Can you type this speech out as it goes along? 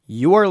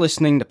You are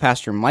listening to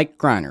Pastor Mike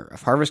Greiner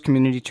of Harvest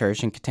Community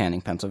Church in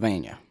Katanning,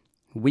 Pennsylvania.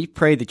 We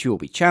pray that you will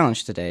be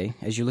challenged today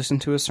as you listen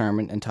to a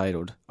sermon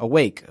entitled,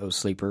 Awake, O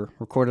Sleeper,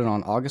 recorded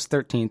on August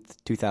 13th,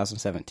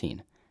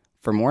 2017.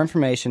 For more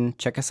information,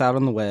 check us out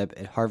on the web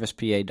at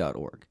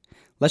harvestpa.org.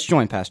 Let's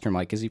join Pastor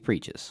Mike as he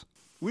preaches.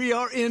 We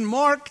are in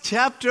Mark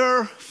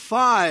chapter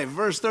 5,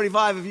 verse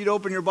 35, if you'd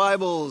open your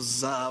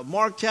Bibles.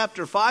 Mark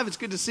chapter 5, it's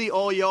good to see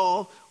all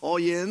y'all, all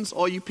yins,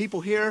 all you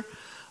people here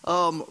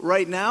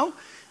right now.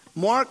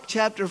 Mark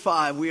chapter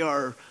 5, we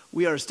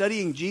are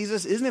studying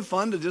Jesus. Isn't it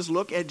fun to just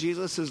look at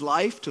Jesus'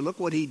 life, to look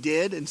what he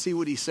did and see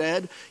what he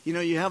said? You know,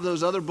 you have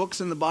those other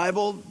books in the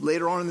Bible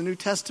later on in the New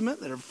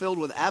Testament that are filled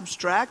with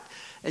abstract,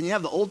 and you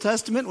have the Old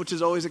Testament, which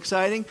is always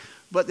exciting,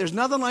 but there's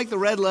nothing like the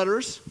red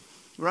letters,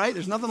 right?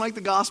 There's nothing like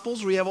the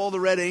Gospels where you have all the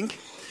red ink,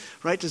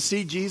 right, to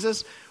see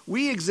Jesus.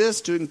 We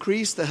exist to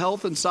increase the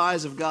health and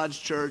size of God's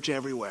church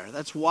everywhere.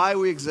 That's why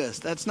we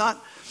exist.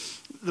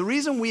 The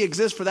reason we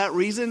exist for that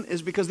reason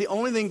is because the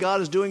only thing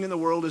God is doing in the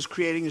world is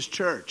creating his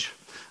church.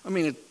 I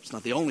mean, it's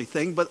not the only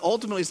thing, but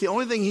ultimately it's the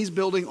only thing he's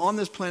building on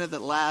this planet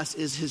that lasts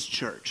is his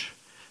church.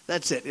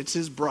 That's it. It's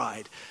his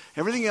bride.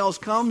 Everything else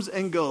comes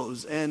and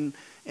goes. And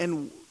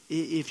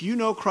if you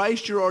know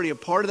Christ, you're already a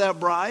part of that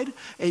bride,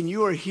 and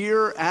you are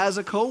here as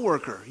a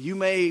co-worker. You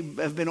may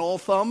have been all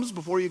thumbs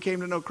before you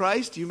came to know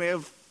Christ. You may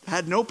have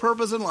had no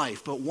purpose in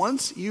life, but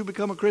once you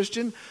become a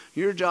Christian,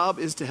 your job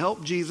is to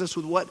help Jesus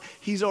with what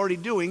he's already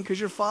doing because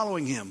you're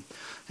following him.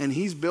 And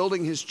he's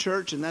building his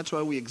church, and that's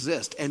why we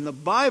exist. And the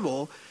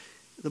Bible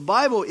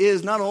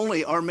is not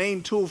only our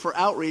main tool for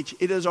outreach,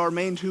 it is our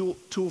main tool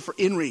for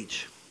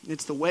inreach.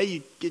 It's the way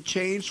you get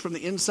changed from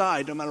the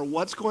inside. No matter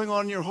what's going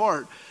on in your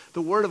heart,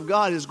 the Word of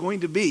God is going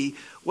to be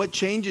what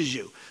changes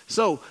you.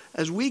 So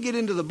as we get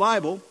into the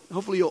Bible,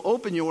 hopefully you'll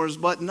open yours,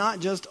 but not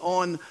just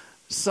on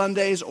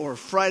Sundays or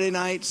Friday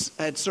nights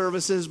at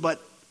services,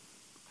 but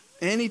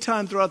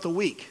anytime throughout the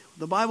week.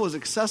 The Bible is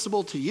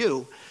accessible to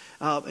you,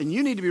 and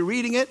you need to be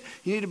reading it.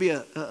 You need to be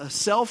a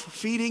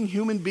self-feeding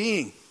human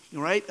being,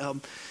 right?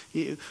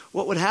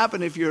 What would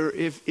happen if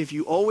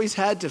you always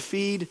had to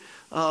feed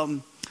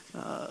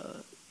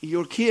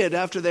your kid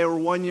after they were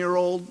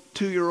 1-year-old,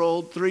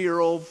 2-year-old,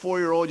 3-year-old,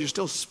 4-year-old? You're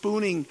still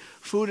spooning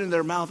food in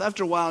their mouth.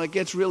 After a while, it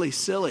gets really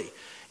silly.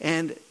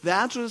 And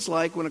that's what it's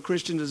like when a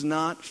Christian does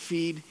not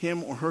feed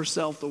him or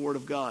herself the Word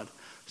of God.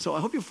 So I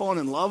hope you've fallen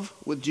in love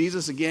with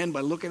Jesus again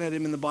by looking at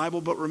him in the Bible.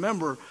 But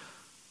remember,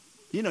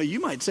 you know, you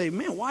might say,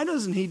 man, why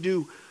doesn't he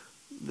do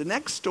the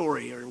next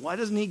story? Or why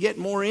doesn't he get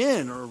more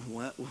in? Or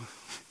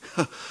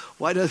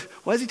why does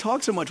he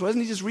talk so much? Why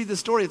doesn't he just read the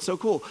story? It's so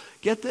cool.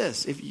 Get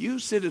this. If you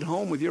sit at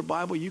home with your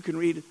Bible, you can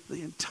read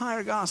the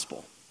entire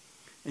gospel.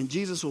 And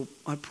Jesus will,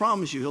 I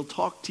promise you, he'll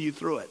talk to you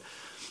through it.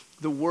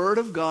 The Word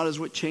of God is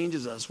what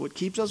changes us, what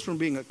keeps us from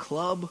being a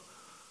club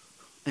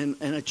and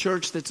a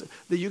church that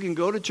you can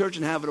go to church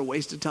and have it a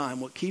waste of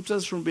time. What keeps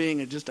us from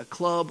being just a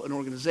club, an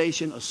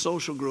organization, a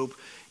social group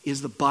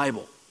is the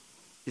Bible.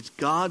 It's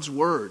God's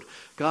Word.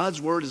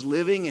 God's Word is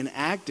living and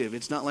active.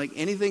 It's not like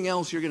anything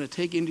else you're going to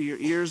take into your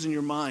ears and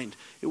your mind.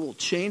 It will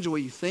change the way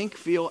you think,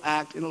 feel,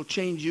 act, and it'll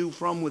change you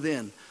from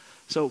within.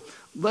 So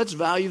let's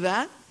value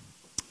that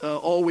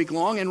all week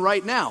long and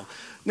right now.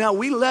 Now,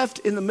 we left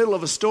in the middle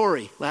of a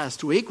story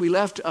last week. We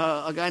left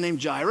a guy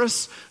named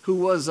Jairus, who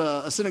was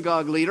a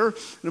synagogue leader,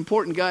 an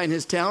important guy in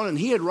his town, and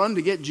he had run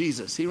to get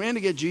Jesus. He ran to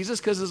get Jesus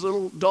because his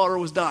little daughter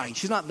was dying.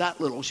 She's not that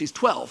little. She's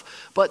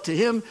 12. But to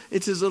him,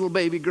 it's his little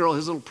baby girl,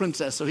 his little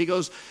princess. So he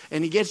goes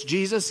and he gets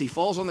Jesus. He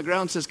falls on the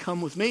ground and says,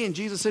 come with me. And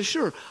Jesus says,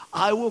 sure,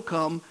 I will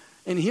come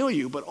and heal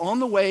you. But on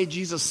the way,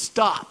 Jesus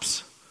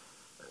stops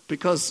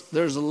because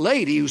there's a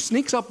lady who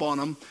sneaks up on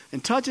him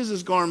and touches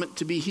his garment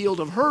to be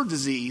healed of her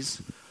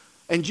disease.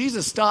 And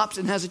Jesus stops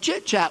and has a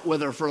chit-chat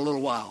with her for a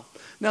little while.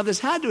 Now, this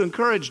had to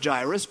encourage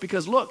Jairus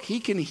because, look, he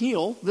can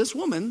heal this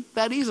woman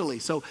that easily.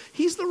 So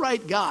he's the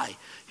right guy.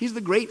 He's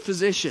the great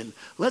physician.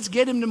 Let's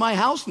get him to my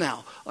house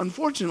now.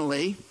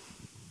 Unfortunately,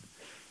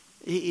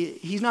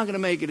 he's not going to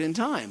make it in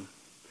time.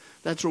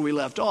 That's where we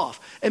left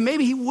off. And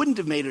maybe he wouldn't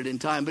have made it in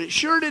time, but it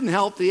sure didn't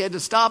help that he had to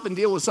stop and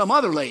deal with some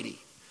other lady.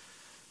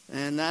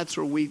 And that's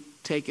where we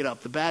take it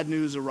up. The bad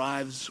news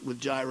arrives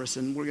with Jairus,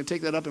 and we're going to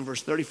take that up in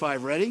verse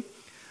 35. Ready?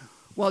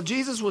 While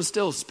Jesus was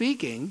still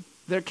speaking,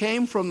 there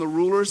came from the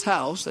ruler's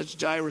house, that's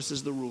Jairus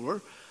is the ruler,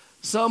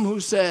 some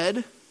who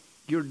said,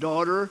 your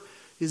daughter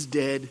is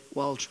dead,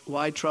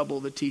 why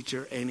trouble the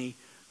teacher any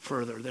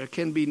further? There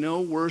can be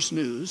no worse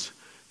news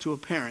to a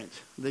parent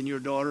than your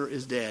daughter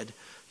is dead,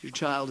 your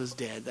child is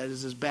dead. That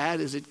is as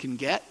bad as it can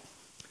get.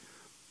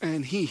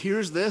 And he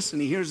hears this,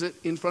 and he hears it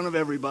in front of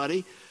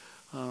everybody.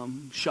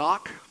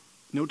 Shock,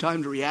 no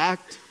time to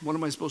react. What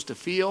am I supposed to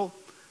feel?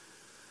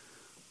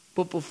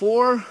 But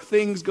before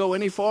things go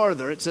any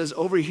farther, it says,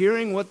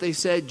 overhearing what they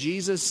said,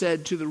 Jesus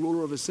said to the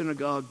ruler of the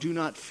synagogue, do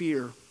not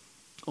fear,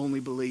 only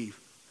believe.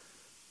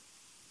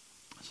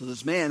 So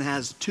this man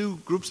has two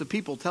groups of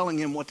people telling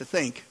him what to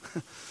think.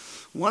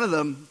 One of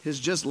them has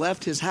just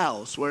left his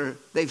house where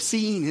they've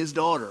seen his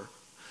daughter,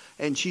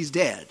 and she's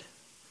dead.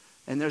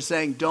 And they're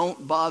saying,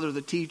 don't bother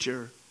the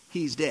teacher,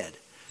 he's dead.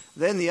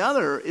 Then the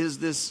other is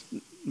this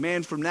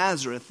man from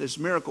Nazareth, this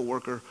miracle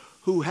worker,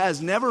 who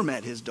has never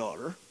met his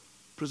daughter,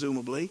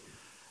 presumably,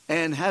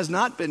 and has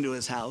not been to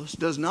his house,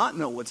 does not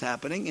know what's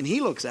happening, and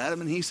he looks at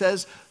him and he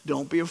says,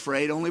 don't be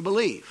afraid, only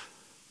believe.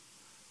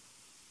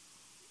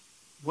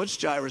 What's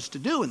Jairus to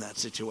do in that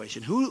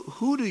situation?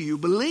 Who do you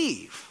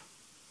believe?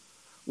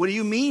 What do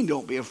you mean,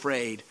 don't be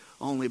afraid,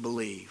 only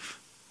believe?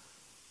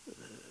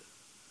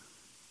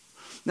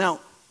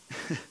 Now,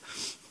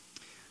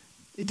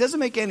 it doesn't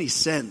make any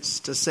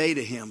sense to say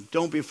to him,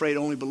 don't be afraid,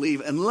 only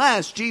believe,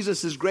 unless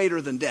Jesus is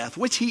greater than death,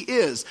 which he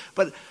is.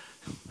 But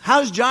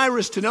how's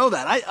Jairus to know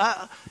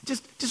that?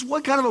 Just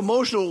what kind of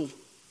emotional,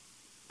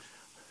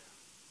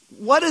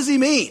 what does he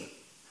mean?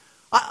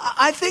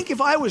 I think if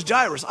I was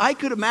Jairus, I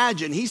could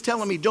imagine he's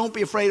telling me, don't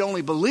be afraid,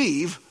 only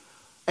believe,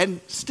 and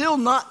still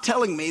not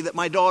telling me that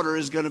my daughter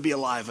is going to be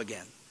alive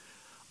again.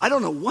 I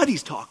don't know what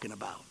he's talking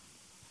about.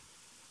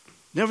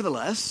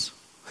 Nevertheless,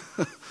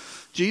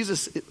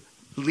 Jesus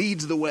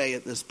leads the way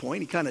at this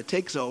point. He kind of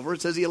takes over.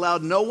 It says he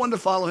allowed no one to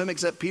follow him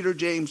except Peter,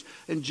 James,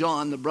 and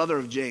John, the brother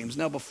of James.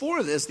 Now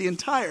before this, the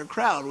entire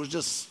crowd was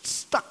just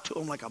stuck to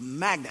him like a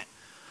magnet.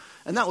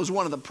 And that was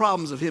one of the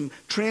problems of him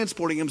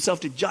transporting himself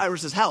to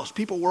Jairus' house.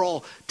 People were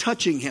all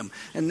touching him.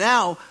 And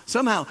now,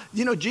 somehow,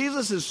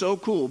 Jesus is so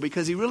cool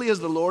because he really is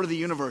the Lord of the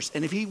universe.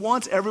 And if he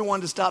wants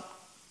everyone to stop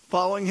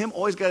following him,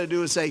 all he's got to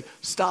do is say,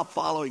 stop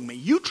following me.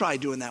 You try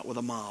doing that with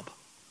a mob.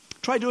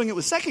 Try doing it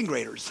with second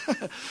graders.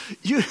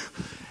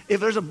 If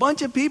there's a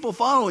bunch of people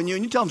following you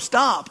and you tell them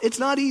stop, it's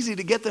not easy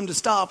to get them to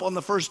stop on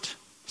the first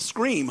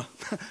scream,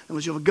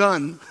 unless you have a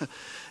gun.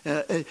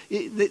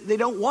 They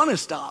don't want to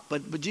stop,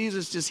 but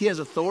Jesus he has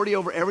authority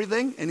over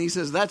everything, and he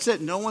says, that's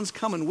it, no one's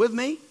coming with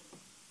me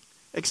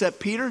except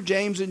Peter,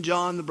 James, and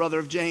John, the brother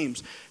of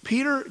James.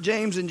 Peter,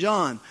 James, and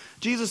John.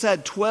 Jesus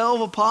had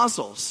 12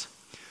 apostles,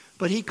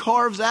 but he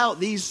carves out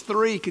these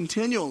three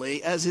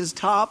continually as his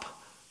top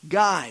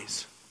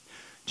guys.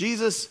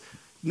 Jesus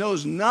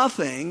knows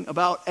nothing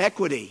about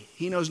equity.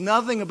 He knows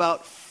nothing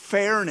about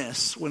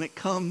fairness when it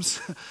comes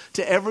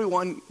to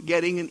everyone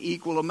getting an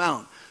equal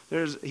amount.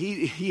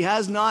 He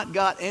has not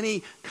got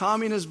any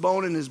communist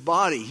bone in his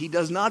body. He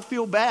does not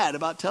feel bad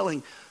about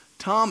telling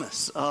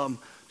Thomas,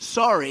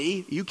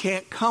 sorry, you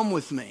can't come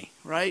with me,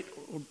 right?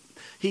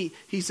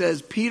 He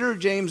says Peter,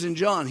 James, and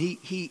John.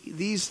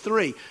 These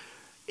three.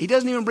 He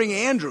doesn't even bring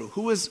Andrew,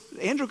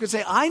 Andrew could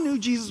say, I knew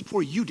Jesus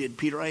before you did,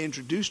 Peter. I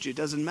introduced you. It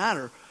doesn't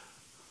matter.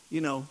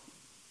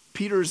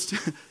 Peter's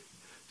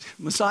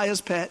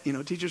Messiah's pet,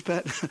 teacher's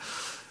pet.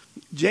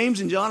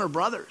 James and John are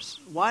brothers.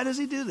 Why does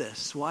he do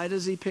this? Why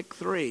does he pick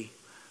three?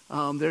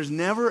 There's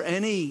never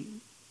any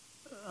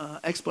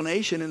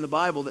explanation in the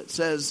Bible that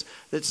says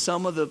that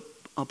some of the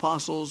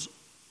apostles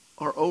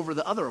are over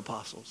the other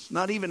apostles.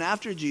 Not even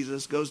after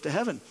Jesus goes to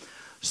heaven.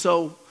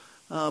 So,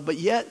 but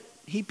yet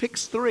he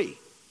picks three.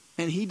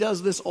 And he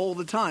does this all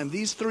the time.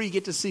 These three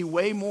get to see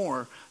way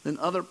more than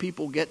other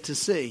people get to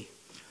see.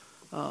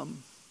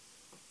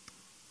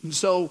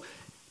 So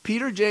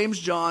Peter, James,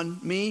 John,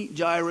 me,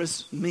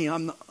 Jairus, me.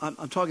 I'm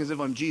talking as if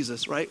I'm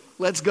Jesus, right?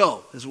 Let's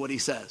go, is what he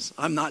says.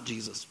 I'm not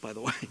Jesus, by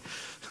the way.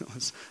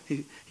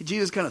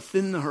 Jesus kind of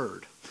thinned the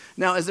herd.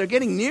 Now, as they're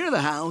getting near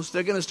the house,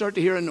 they're going to start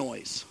to hear a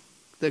noise.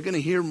 They're going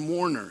to hear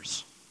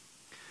mourners,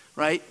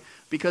 right?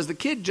 Because the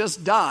kid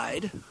just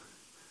died.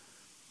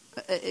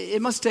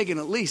 It must have taken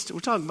at least, we're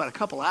talking about a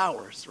couple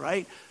hours,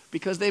 right?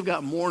 Because they've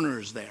got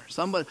mourners there.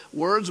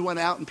 Words went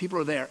out and people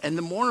are there. And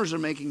the mourners are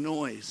making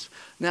noise.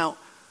 Now,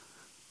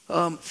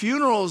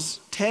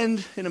 funerals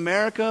tend in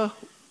America,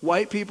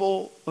 white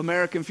people,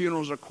 American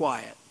funerals are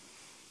quiet.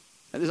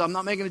 I'm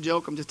not making a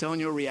joke, I'm just telling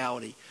you a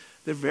reality.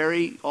 They're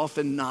very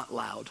often not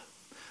loud.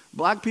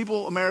 Black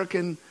people,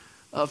 American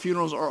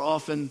funerals are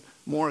often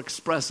more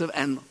expressive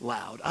and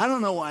loud. I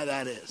don't know why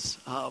that is.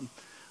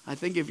 I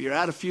think if you're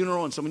at a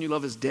funeral and someone you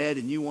love is dead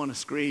and you want to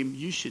scream,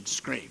 you should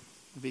scream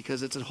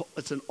because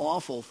it's an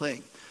awful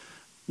thing.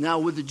 Now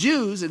with the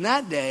Jews in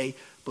that day,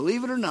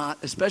 believe it or not,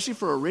 especially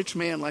for a rich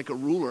man like a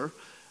ruler,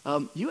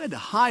 you had to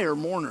hire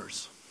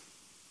mourners.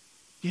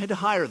 You had to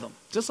hire them.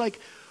 Just like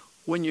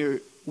when your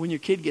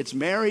kid gets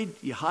married,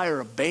 you hire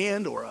a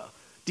band or a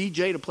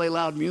DJ to play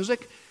loud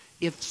music.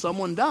 If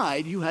someone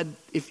died,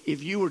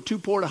 if you were too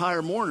poor to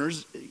hire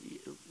mourners,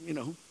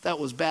 that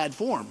was bad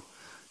form.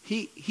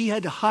 He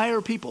had to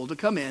hire people to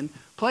come in,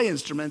 play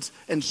instruments,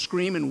 and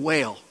scream and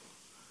wail.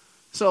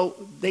 So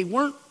they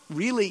weren't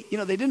really,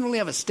 they didn't really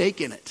have a stake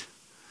in it.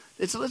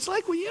 It's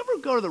like when you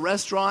ever go to the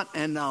restaurant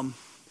and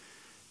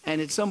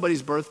it's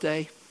somebody's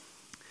birthday,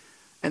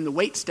 and the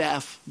wait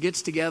staff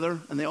gets together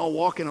and they all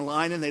walk in a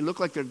line and they look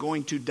like they're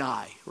going to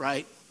die,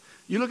 right?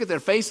 You look at their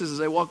faces as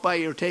they walk by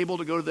your table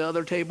to go to the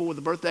other table with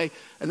the birthday,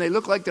 and they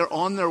look like they're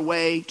on their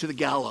way to the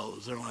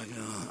gallows. They're like,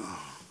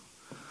 oh.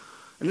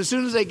 And as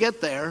soon as they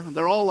get there,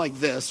 they're all like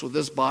this with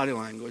this body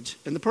language.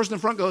 And the person in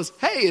front goes,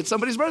 hey, it's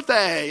somebody's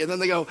birthday. And then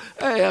they go,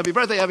 hey, happy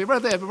birthday, happy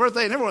birthday, happy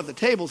birthday. And everyone at the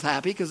table's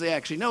happy because they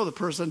actually know the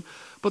person.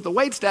 But the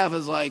wait staff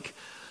is like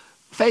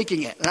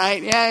faking it,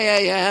 right?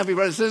 Yeah, happy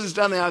birthday. As soon as it's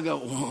done, they all go,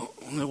 whoa,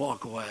 and they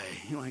walk away.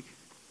 You're like,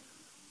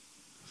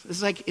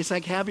 It's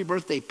like happy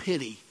birthday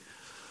pity.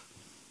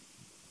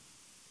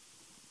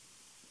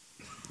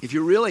 If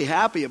you're really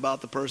happy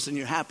about the person,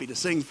 you're happy to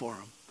sing for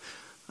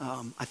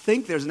them. I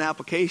think there's an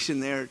application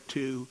there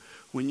to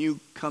when you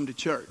come to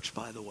church,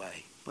 by the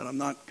way. But I'm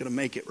not going to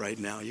make it right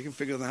now. You can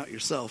figure that out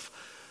yourself.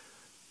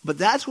 But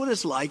that's what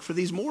it's like for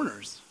these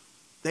mourners.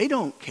 They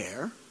don't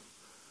care,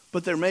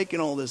 but they're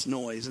making all this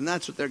noise, and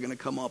that's what they're going to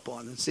come up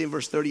on. And see in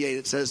verse 38,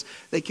 it says,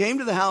 they came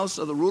to the house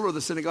of the ruler of the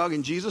synagogue,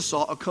 and Jesus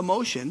saw a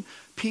commotion,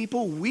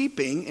 people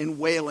weeping and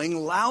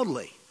wailing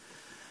loudly.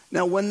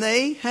 Now, when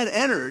they had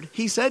entered,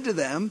 he said to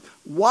them,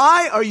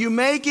 why are you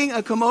making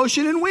a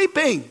commotion and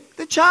weeping?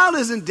 The child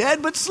isn't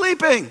dead, but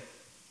sleeping.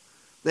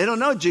 They don't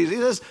know Jesus.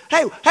 He says,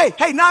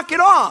 hey, knock it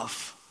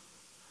off.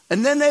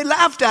 And then they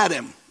laughed at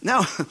him.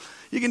 Now,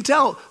 you can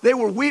tell they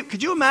were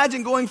Could you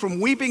imagine going from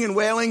weeping and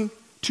wailing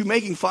to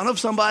making fun of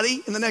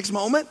somebody in the next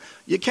moment?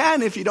 You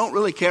can if you don't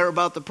really care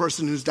about the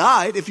person who's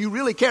died. If you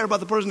really care about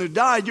the person who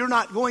died, you're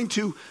not going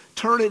to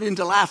turn it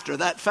into laughter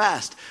that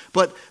fast.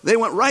 But they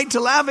went right to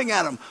laughing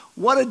at him.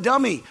 What a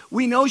dummy.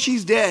 We know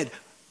she's dead.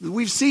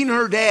 We've seen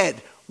her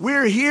dead.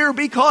 We're here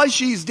because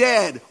she's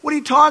dead. What are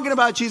you talking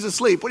about? She's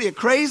asleep. What are you,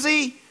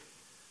 crazy?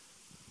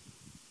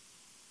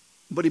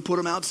 But he put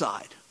him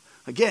outside.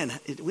 Again,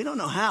 we don't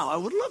know how. I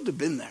would love to have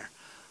been there.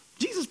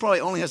 Jesus probably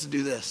only has to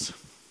do this.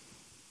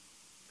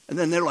 And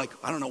then they're like,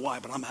 I don't know why,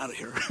 but I'm out of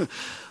here.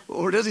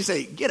 Or does he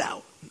say, get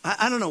out?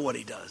 I don't know what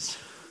he does.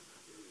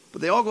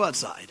 But they all go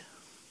outside.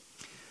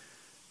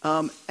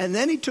 And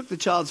then he took the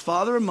child's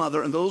father and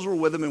mother and those who were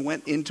with him and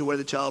went into where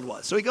the child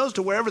was. So he goes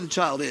to wherever the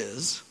child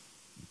is,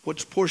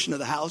 which portion of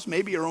the house,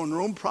 maybe your own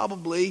room,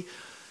 probably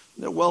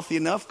they're wealthy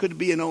enough, could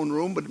be an own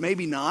room, but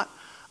maybe not.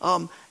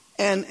 And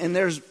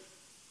there's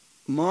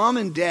mom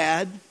and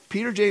dad,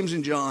 Peter, James,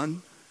 and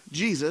John,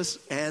 Jesus,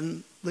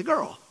 and the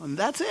girl. And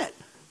that's it.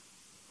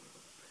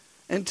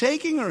 And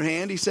taking her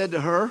hand, he said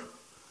to her,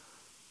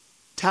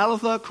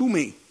 Talitha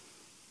Kumi,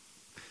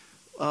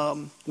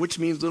 which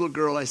means, little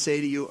girl, I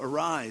say to you,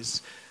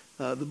 arise.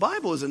 The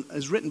Bible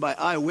is written by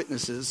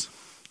eyewitnesses,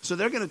 so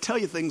they're going to tell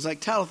you things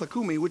like Talitha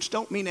Kumi, which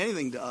don't mean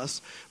anything to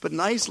us, but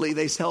nicely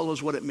they tell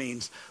us what it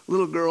means.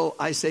 Little girl,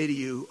 I say to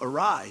you,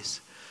 arise.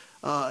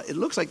 It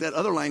looks like that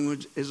other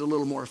language is a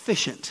little more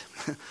efficient.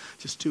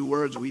 Just 2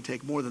 words, we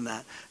take more than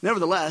that.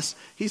 Nevertheless,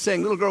 he's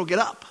saying, little girl, get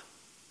up.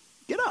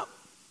 Get up.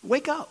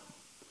 Wake up.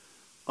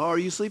 Are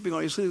you sleeping?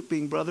 Are you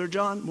sleeping, Brother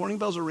John? Morning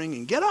bells are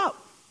ringing. Get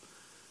up.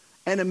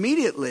 And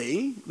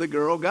immediately, the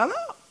girl got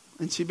up,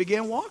 and she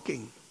began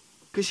walking,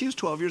 because she was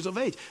 12 years of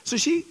age. So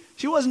she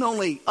wasn't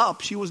only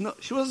up, she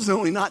wasn't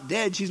only not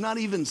dead, she's not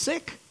even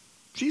sick.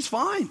 She's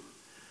fine.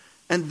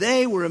 And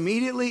they were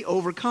immediately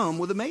overcome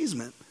with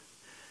amazement.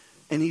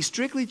 And he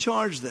strictly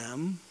charged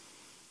them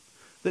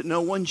that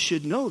no one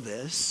should know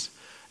this,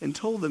 and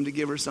told them to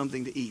give her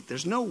something to eat.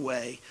 There's no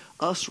way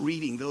us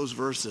reading those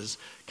verses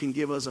can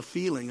give us a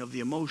feeling of the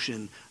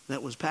emotion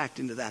that was packed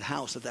into that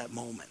house at that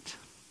moment.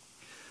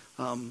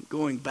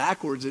 Going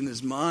backwards in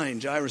his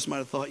mind, Jairus might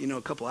have thought,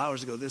 a couple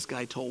hours ago, this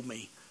guy told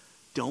me,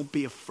 don't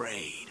be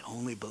afraid,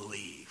 only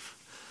believe.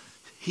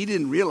 He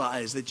didn't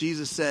realize that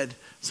Jesus said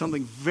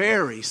something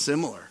very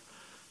similar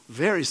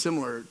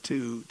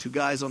to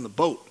guys on the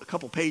boat a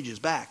couple pages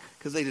back,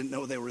 because they didn't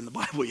know they were in the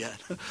Bible yet.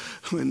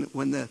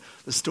 when the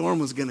storm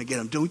was going to get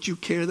them. Don't you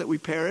care that we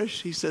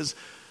perish? He says,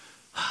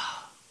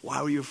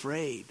 why were you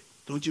afraid?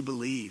 Don't you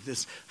believe?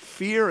 This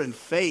fear and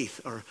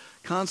faith are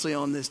constantly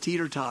on this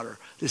teeter-totter,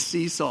 this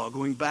seesaw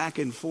going back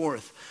and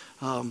forth.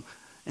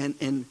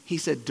 And he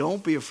said,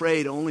 don't be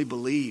afraid, only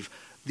believe.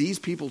 These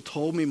people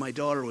told me my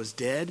daughter was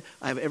dead.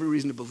 I have every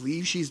reason to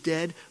believe she's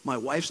dead. My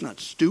wife's not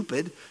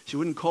stupid. She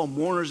wouldn't call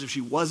mourners if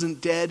she wasn't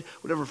dead.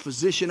 Whatever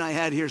physician I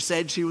had here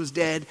said she was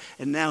dead,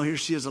 and now here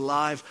she is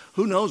alive.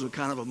 Who knows what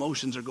kind of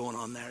emotions are going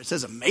on there? It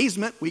says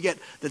amazement. We get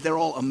that they're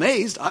all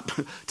amazed,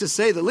 to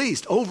say the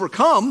least.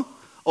 Overcome.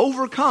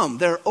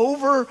 They're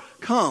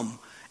overcome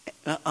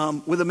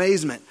with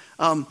amazement.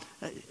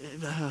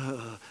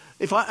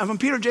 If I'm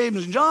Peter,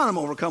 James, and John, I'm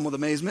overcome with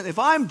amazement. If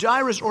I'm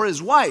Jairus or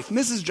his wife,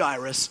 Mrs.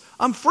 Jairus,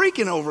 I'm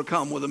freaking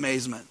overcome with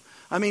amazement.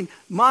 I mean,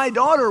 my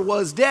daughter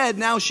was dead,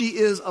 now she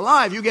is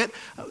alive.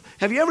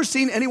 Have you ever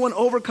seen anyone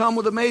overcome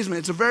with amazement?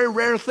 It's a very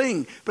rare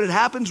thing, but it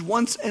happens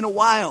once in a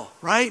while,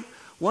 right?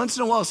 Once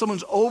in a while,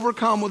 someone's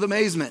overcome with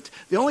amazement.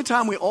 The only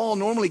time we all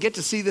normally get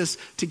to see this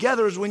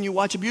together is when you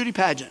watch a beauty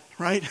pageant,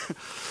 right?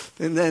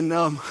 And then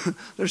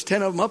there's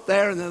 10 of them up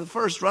there, and then the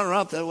first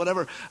runner-up,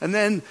 whatever. And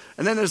then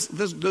there's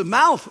the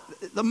mouth.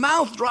 The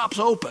mouth drops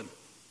open.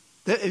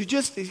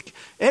 Just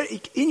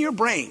in your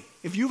brain,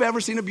 if you've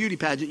ever seen a beauty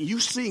pageant, you're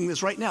seeing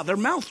this right now. Their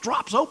mouth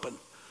drops open.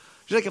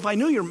 It's like, if I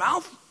knew your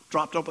mouth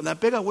dropped open that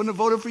big, I wouldn't have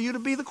voted for you to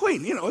be the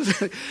queen.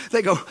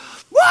 They go,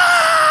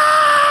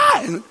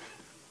 wah!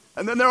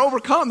 And then they're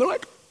overcome. They're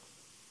like,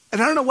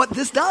 and I don't know what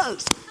this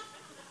does.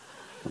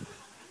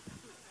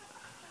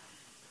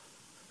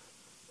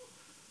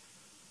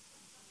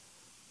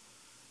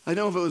 I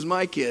know if it was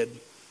my kid,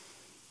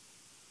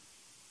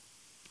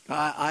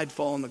 I'd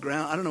fall on the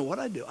ground. I don't know what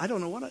I'd do.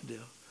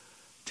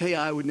 Tell you,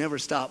 I would never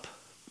stop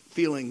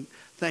feeling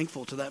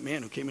thankful to that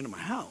man who came into my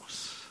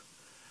house.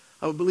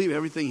 I would believe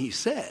everything he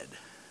said.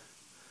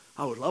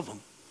 I would love him.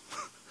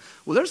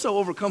 Well, they're so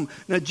overcome.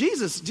 Now,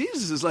 Jesus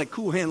is like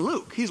Cool Hand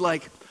Luke. He's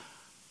like,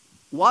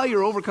 while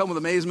you're overcome with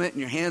amazement and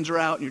your hands are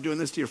out and you're doing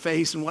this to your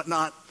face and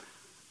whatnot,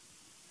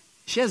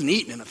 she hasn't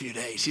eaten in a few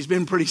days. She's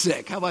been pretty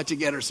sick. How about you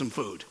get her some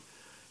food?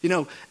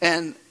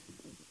 And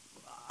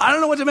I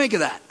don't know what to make of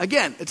that.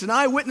 Again, it's an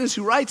eyewitness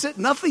who writes it.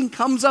 Nothing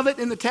comes of it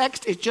in the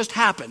text. It just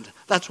happened.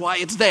 That's why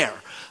it's there.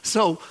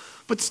 So,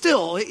 but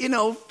still,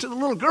 to the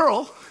little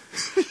girl,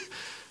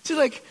 she's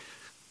like,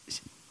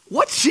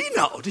 what's she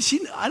know? Does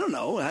she? I don't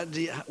know.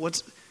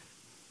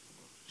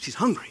 She's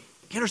hungry.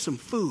 Get her some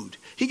food.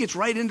 He gets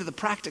right into the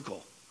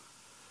practical.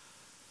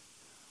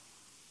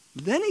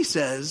 Then he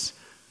says,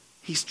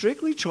 he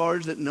strictly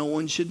charged that no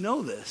one should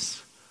know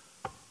this.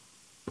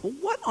 Well,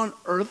 what on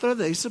earth are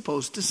they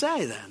supposed to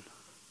say then?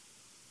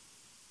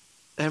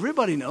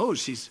 Everybody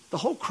knows the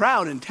whole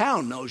crowd in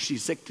town knows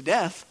she's sick to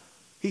death.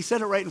 He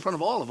said it right in front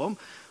of all of them.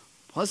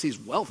 Plus he's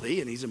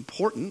wealthy and he's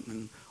important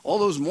and all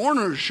those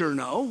mourners sure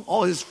know.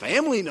 All his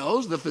family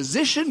knows. The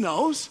physician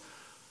knows.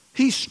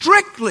 He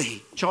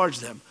strictly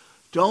charged them.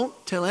 Don't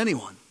tell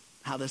anyone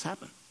how this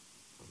happened.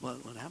 What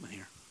happened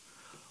here?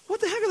 What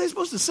the heck are they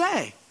supposed to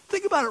say?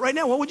 Think about it right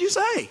now. What would you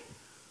say?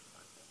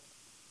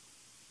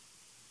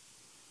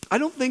 I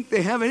don't think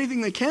they have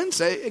anything they can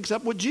say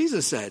except what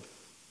Jesus said.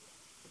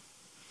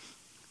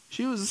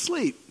 She was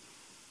asleep.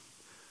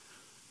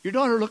 Your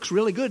daughter looks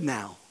really good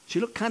now. She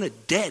looked kind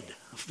of dead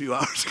a few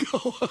hours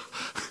ago.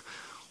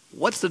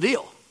 What's the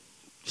deal?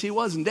 She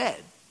wasn't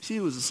dead. She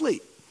was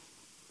asleep.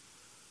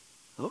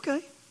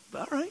 Okay,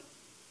 all right.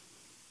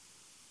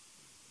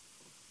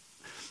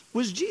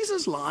 Was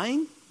Jesus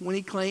lying when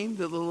he claimed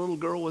that the little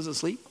girl was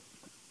asleep,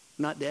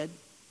 not dead?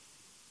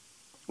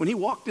 When he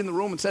walked in the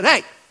room and said,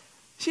 hey,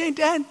 she ain't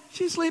dead,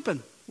 she's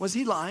sleeping. Was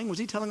he lying? Was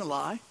he telling a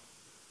lie?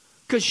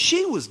 Because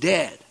she was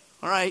dead,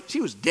 all right? She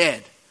was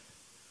dead.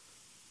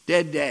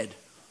 Dead.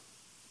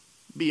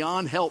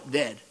 Beyond help,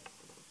 dead.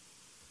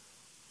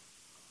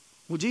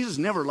 Well, Jesus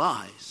never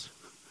lies.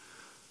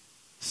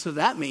 So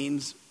that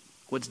means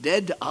what's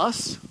dead to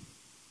us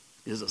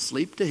is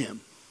asleep to him.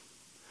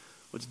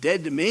 What's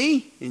dead to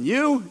me and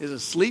you is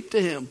asleep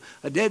to him.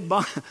 A dead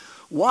body.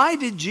 Why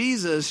did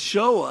Jesus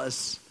show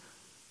us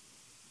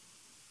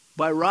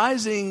by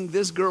rising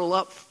this girl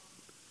up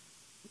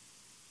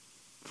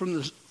from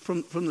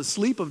the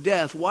sleep of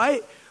death?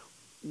 Why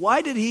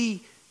did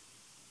he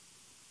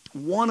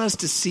want us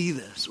to see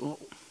this? Well,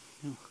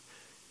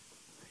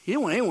 he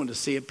didn't want anyone to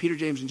see it, Peter,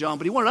 James, and John,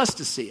 but he wanted us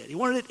to see it. He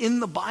wanted it in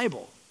the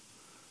Bible.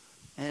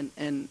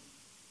 And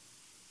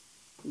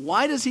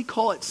why does he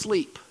call it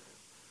sleep?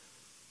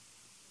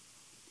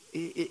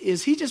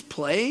 Is he just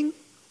playing?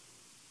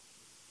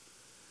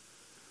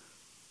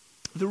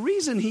 The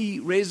reason he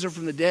raised her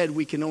from the dead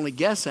we can only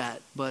guess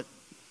at, but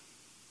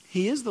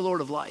he is the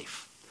Lord of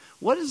life.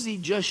 What has he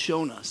just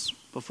shown us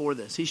before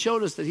this? He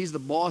showed us that he's the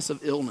boss of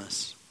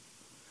illness.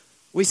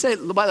 We say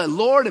by the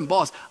Lord and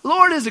boss.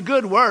 Lord is a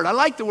good word. I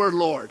like the word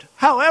Lord.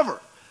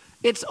 However,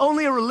 it's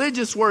only a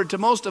religious word to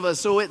most of us,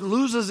 so it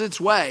loses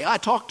its way. I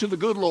talk to the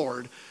good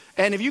Lord.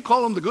 And if you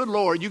call him the good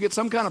Lord, you get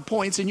some kind of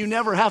points and you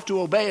never have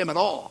to obey him at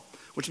all,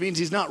 which means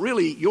he's not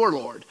really your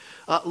Lord.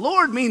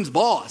 Lord means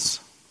boss.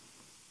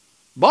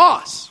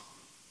 Boss.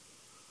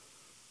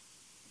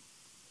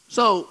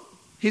 So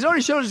he's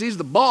already shown us he's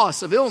the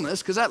boss of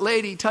illness because that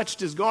lady touched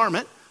his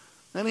garment.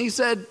 And he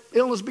said,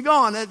 illness be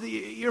gone.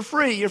 You're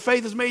free. Your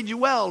faith has made you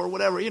well or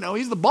whatever.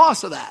 He's the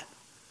boss of that.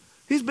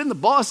 He's been the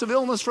boss of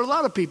illness for a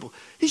lot of people.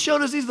 He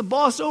showed us he's the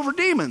boss over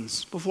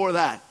demons before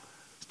that.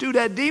 This dude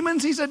had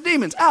demons. He said,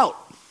 demons, out.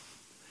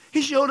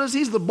 He showed us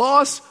he's the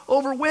boss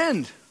over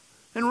wind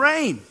and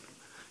rain.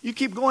 You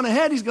keep going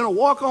ahead, he's going to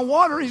walk on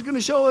water. He's going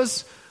to show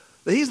us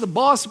that he's the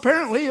boss,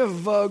 apparently,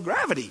 of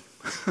gravity.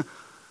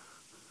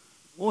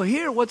 Well,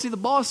 here, what's he the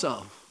boss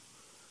of?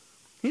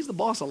 He's the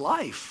boss of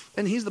life,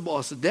 and he's the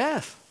boss of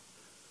death.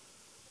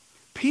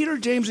 Peter,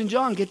 James, and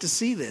John get to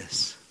see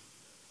this.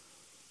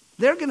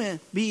 They're going to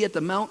be at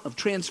the Mount of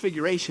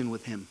Transfiguration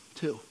with him,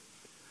 too.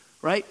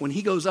 Right? When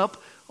he goes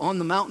up on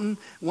the mountain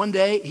one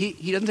day,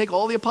 he doesn't take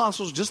all the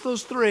apostles, just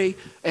those three,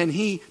 and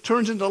he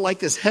turns into like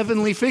this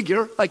heavenly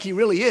figure, like he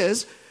really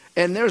is.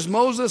 And there's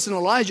Moses and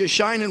Elijah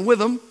shining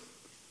with him.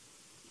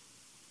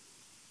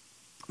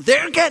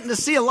 They're getting to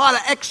see a lot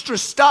of extra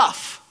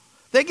stuff.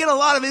 They get a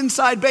lot of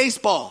inside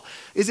baseball.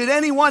 Is it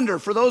any wonder,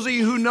 for those of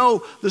you who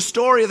know the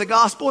story of the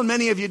gospel, and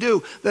many of you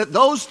do, that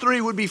those three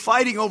would be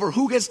fighting over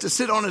who gets to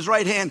sit on his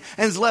right hand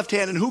and his left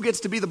hand and who gets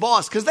to be the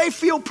boss? Because they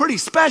feel pretty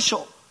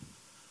special.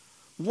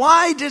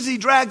 Why does he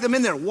drag them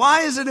in there?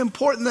 Why is it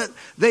important that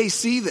they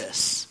see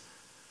this?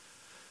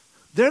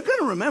 They're going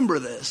to remember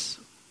this.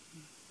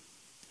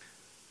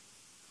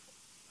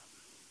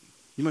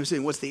 You might be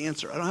saying, what's the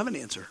answer? I don't have an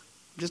answer.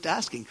 I'm just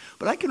asking.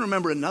 But I can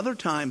remember another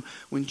time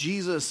when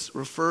Jesus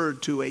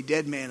referred to a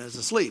dead man as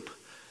asleep.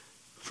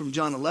 From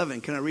John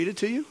 11. Can I read it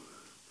to you?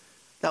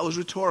 That was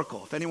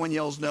rhetorical. If anyone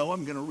yells no,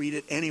 I'm going to read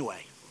it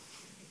anyway.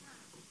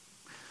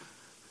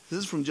 This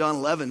is from John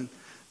 11.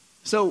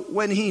 So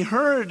when he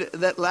heard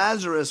that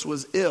Lazarus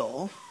was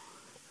ill,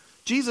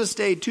 Jesus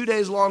stayed 2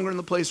 days longer in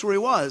the place where he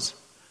was.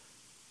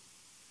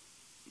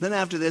 Then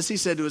after this, he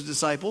said to his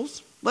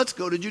disciples, let's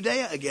go to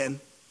Judea again.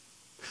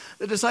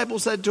 The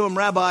disciples said to him,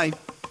 Rabbi,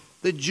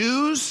 the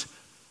Jews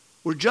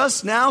were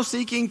just now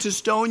seeking to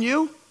stone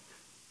you.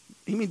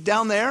 You mean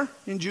down there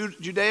in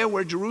Judea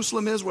where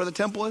Jerusalem is, where the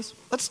temple is?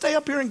 Let's stay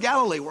up here in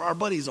Galilee where our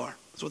buddies are.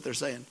 That's what they're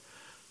saying.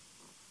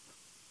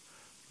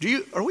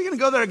 Are we going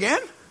to go there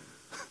again?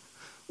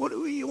 What,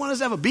 you want us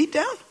to have a beat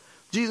down?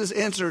 Jesus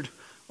answered,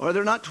 are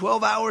there not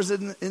 12 hours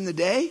in the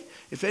day?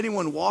 If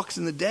anyone walks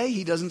in the day,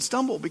 he doesn't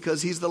stumble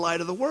because he's the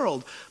light of the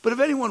world. But if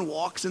anyone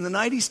walks in the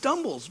night, he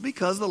stumbles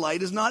because the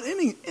light is not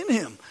in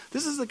him.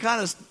 This is the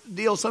kind of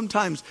deal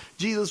sometimes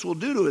Jesus will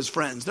do to his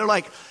friends. They're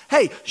like,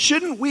 hey,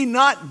 shouldn't we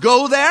not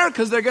go there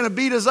because they're going to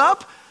beat us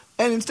up?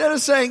 And instead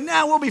of saying,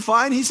 nah, we'll be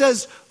fine, he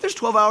says, there's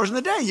 12 hours in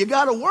the day. You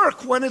got to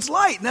work when it's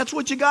light, and that's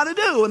what you got to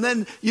do. And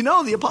then,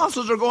 the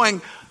apostles are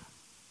going,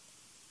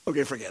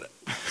 okay, forget it.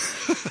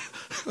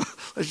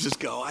 Let's just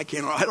go. I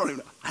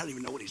don't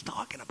even know what he's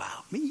talking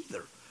about. Me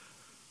either.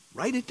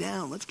 Write it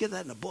down. Let's get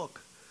that in a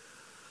book.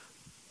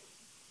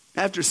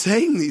 After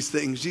saying these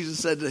things, Jesus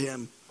said to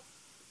him,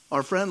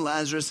 our friend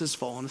Lazarus has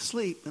fallen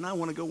asleep, and I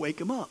want to go wake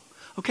him up.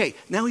 Okay,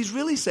 now he's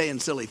really saying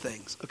silly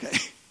things.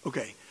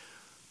 Okay.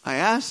 I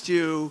asked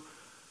you,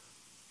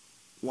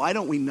 why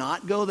don't we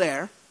not go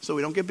there so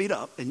we don't get beat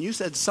up? And you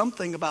said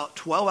something about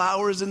 12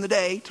 hours in the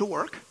day to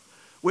work,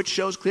 which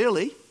shows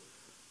clearly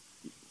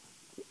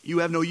you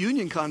have no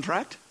union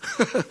contract.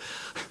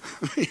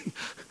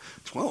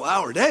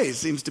 12-hour days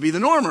seems to be the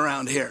norm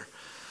around here.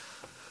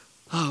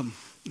 And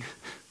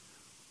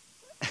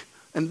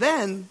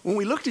then, when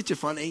we looked at you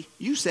funny,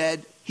 you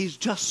said, he's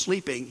just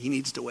sleeping, he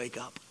needs to wake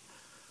up.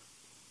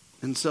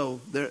 And so,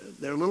 they're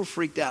a little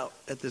freaked out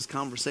at this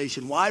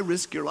conversation. Why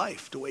risk your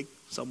life to wake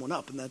someone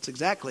up? And that's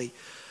exactly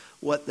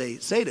what they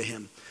say to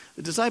him.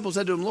 The disciples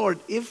said to him, Lord,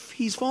 if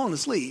he's fallen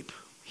asleep,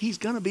 he's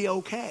going to be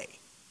okay.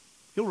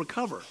 He'll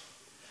recover.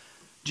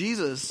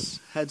 Jesus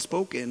had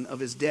spoken of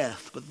his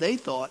death, but they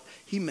thought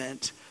he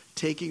meant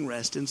taking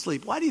rest and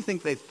sleep. Why do you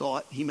think they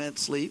thought he meant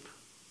sleep?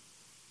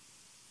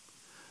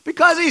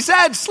 Because he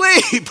said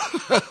sleep.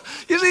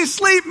 You see,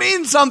 sleep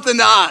means something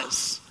to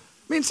us.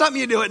 It means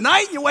something you do at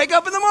night and you wake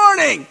up in the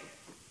morning.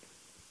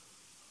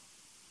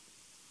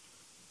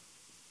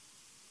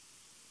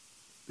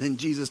 Then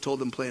Jesus told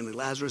them plainly,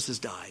 Lazarus has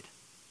died.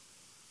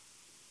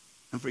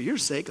 And for your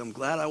sake, I'm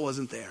glad I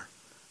wasn't there,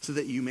 so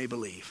that you may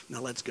believe.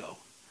 Now let's go.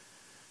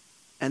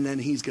 And then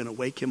he's going to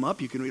wake him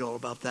up. You can read all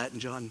about that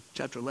in John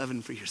chapter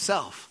 11 for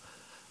yourself.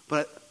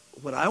 But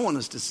what I want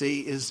us to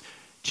see is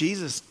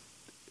Jesus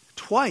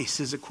twice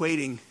is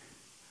equating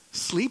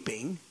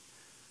sleeping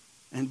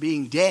and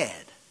being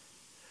dead.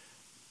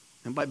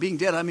 And by being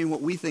dead, I mean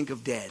what we think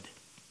of dead.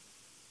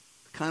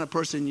 The kind of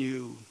person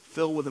you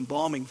fill with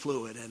embalming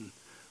fluid and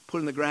put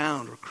in the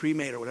ground or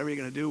cremate or whatever you're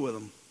going to do with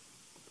them.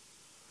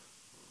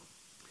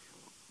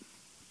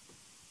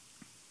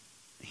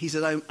 He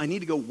said, I need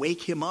to go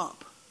wake him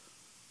up.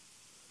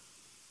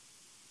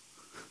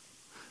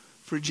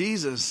 For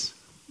Jesus,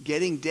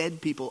 getting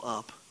dead people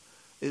up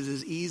is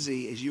as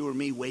easy as you or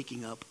me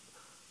waking up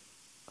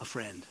a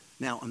friend.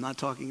 Now, I'm not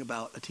talking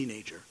about a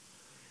teenager,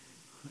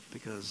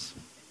 because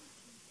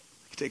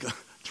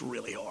it's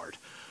really hard.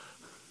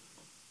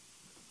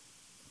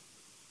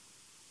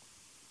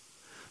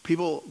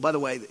 People, by the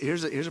way,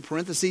 here's a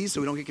parenthesis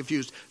so we don't get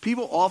confused.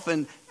 People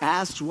often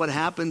ask what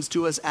happens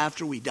to us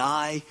after we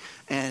die,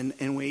 and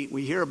we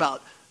hear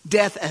about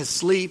death as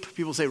sleep.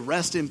 People say,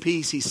 rest in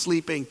peace, he's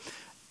sleeping.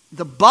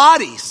 The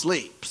body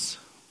sleeps.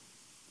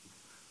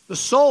 The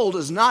soul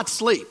does not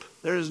sleep.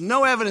 There is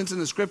no evidence in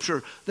the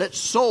scripture that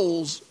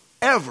souls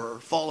ever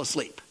fall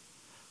asleep.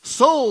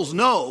 Souls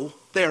know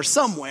they are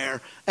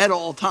somewhere at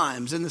all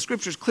times. And the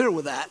scripture is clear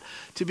with that.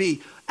 To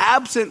be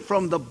absent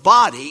from the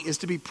body is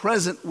to be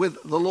present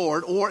with the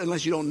Lord, or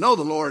unless you don't know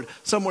the Lord,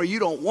 somewhere you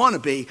don't want to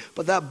be.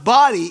 But that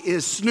body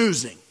is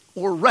snoozing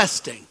or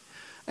resting.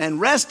 And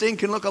resting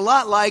can look a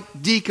lot like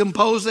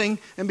decomposing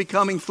and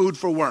becoming food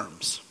for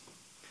worms.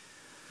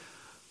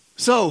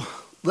 So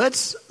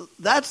that's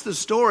the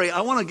story.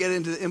 I want to get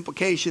into the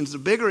implications, the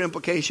bigger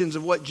implications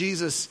of what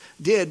Jesus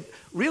did,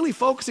 really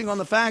focusing on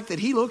the fact that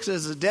he looks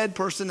as a dead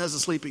person as a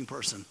sleeping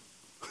person.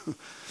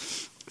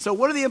 So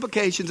what are the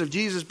implications of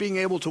Jesus being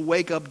able to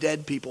wake up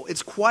dead people?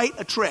 It's quite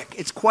a trick.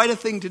 It's quite a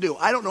thing to do.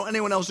 I don't know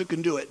anyone else who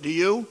can do it. Do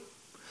you?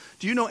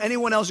 Do you know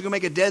anyone else who can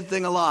make a dead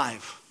thing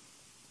alive?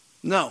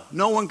 No.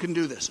 No one can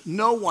do this.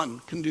 No one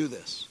can do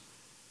this.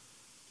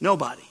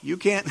 Nobody. You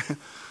can't...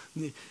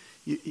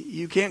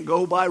 You can't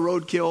go by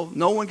roadkill.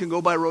 No one can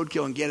go by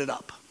roadkill and get it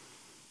up.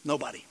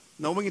 Nobody.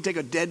 No one can take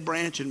a dead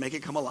branch and make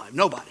it come alive.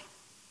 Nobody.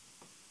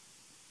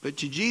 But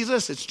to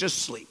Jesus, it's just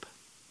sleep.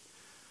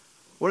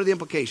 What are the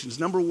implications?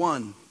 Number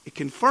one, it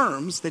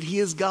confirms that he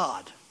is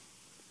God.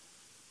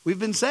 We've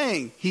been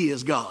saying he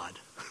is God.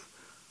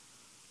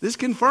 This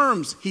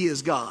confirms he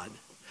is God.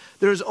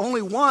 There is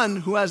only one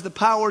who has the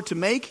power to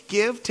make,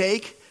 give,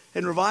 take,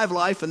 and revive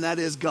life, and that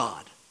is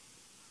God.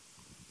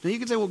 Now you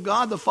can say, well,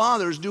 God the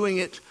Father is doing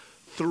it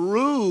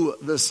through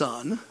the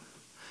Son.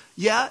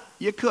 Yeah,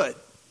 you could.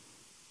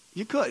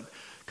 You could.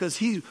 Because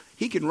he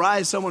can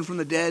rise someone from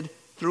the dead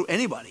through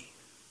anybody.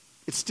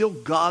 It's still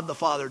God the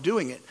Father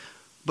doing it.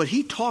 But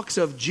he talks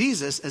of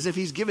Jesus as if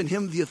he's given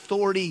him the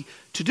authority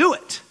to do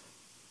it.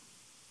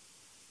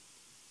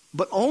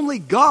 But only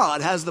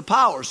God has the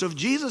power. So if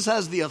Jesus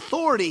has the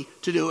authority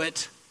to do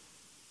it,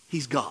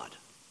 he's God.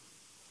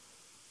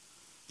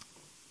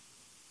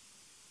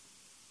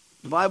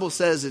 The Bible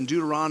says in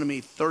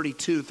Deuteronomy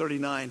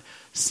 32:39,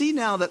 see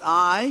now that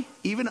I,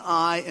 even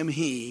I, am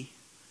he,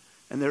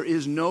 and there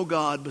is no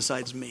God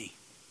besides me.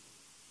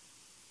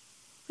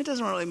 It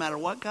doesn't really matter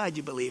what God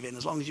you believe in,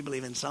 as long as you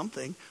believe in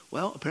something.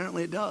 Well,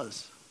 apparently it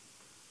does.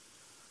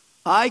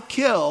 I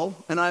kill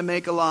and I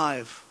make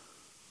alive.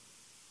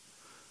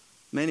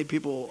 Many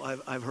people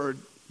I've heard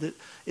that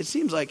it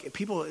seems like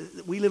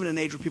we live in an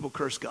age where people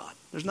curse God.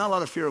 There's not a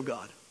lot of fear of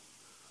God.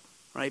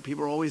 Right?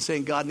 People are always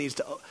saying God needs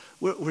to...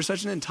 We're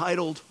such an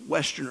entitled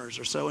Westerners,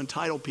 or so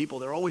entitled people.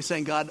 They're always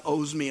saying God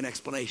owes me an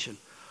explanation.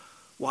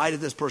 Why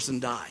did this person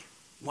die?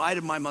 Why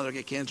did my mother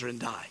get cancer and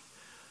die?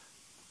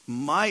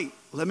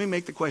 Let me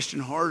make the question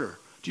harder.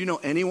 Do you know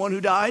anyone who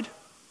died?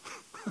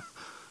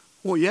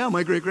 Well, yeah,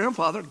 my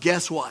great-grandfather.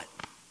 Guess what?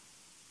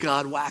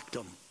 God whacked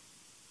him.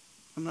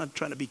 I'm not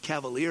trying to be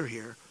cavalier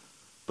here.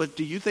 But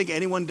do you think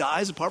anyone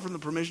dies apart from the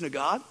permission of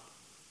God?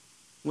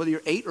 Whether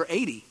you're 8 or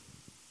 80.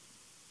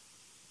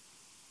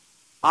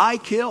 I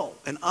kill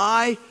and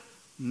I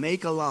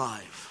make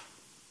alive.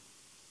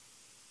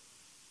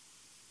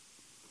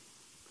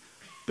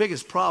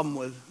 Biggest problem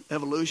with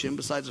evolution,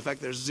 besides the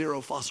fact there's zero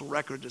fossil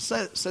record that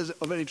says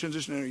of any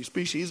transitionary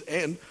species,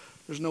 and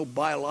there's no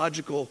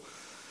biological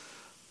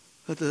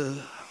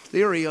the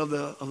theory of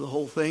the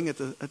whole thing at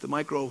the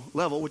micro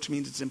level, which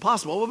means it's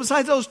impossible. But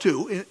besides those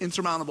two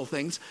insurmountable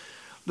things,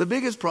 the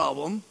biggest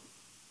problem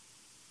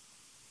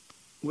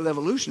with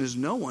evolution is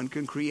no one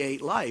can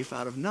create life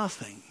out of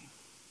nothing.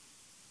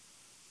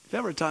 If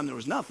ever a time there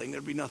was nothing,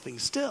 there'd be nothing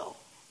still.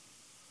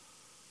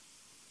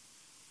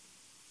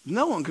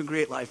 No one can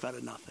create life out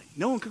of nothing.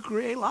 No one can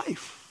create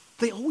life.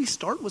 They always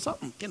start with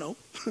something,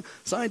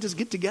 Scientists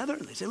get together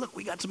and they say, look,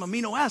 we got some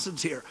amino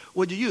acids here.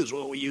 What'd you use?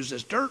 Well, we use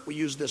this dirt, we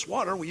use this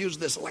water, we use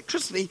this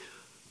electricity.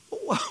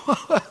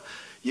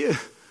 Yeah.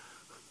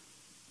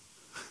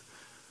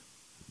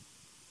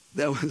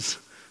 That was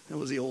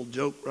the old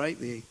joke, right?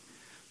 The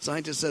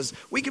scientist says,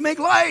 we can make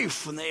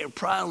life. And they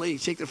proudly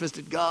shake their fist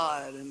at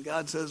God. And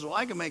God says, well,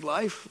 I can make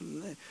life.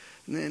 And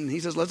then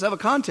he says, let's have a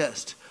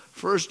contest.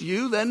 First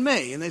you, then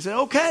me. And they say,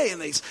 okay. And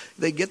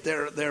they get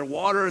their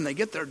water, and they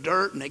get their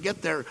dirt, and they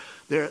get their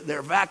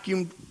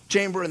vacuum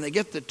chamber, and they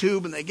get the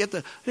tube, and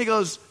he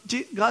goes,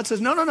 God says,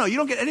 no, you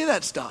don't get any of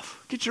that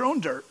stuff. Get your own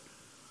dirt.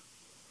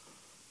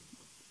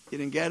 You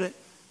didn't get it?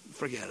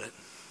 Forget it.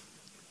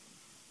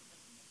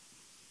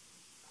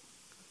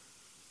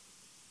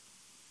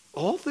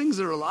 All things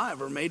that are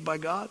alive are made by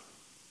God.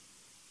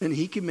 And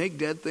he can make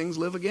dead things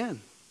live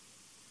again.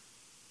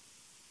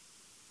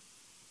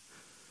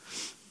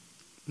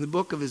 In the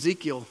book of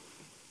Ezekiel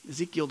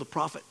the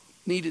prophet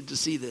needed to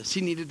see this.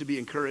 He needed to be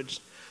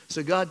encouraged.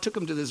 So God took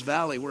him to this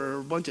valley where there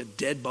were a bunch of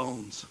dead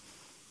bones.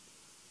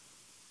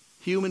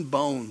 Human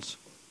bones.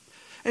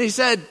 And he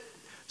said,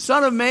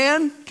 Son of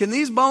man, can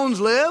these bones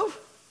live?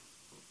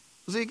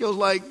 Ezekiel's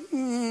like,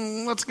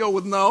 let's go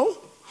with no.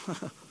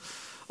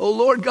 Oh,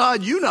 Lord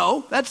God, you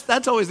know.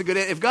 That's always the good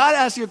answer. If God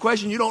asks you a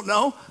question you don't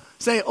know,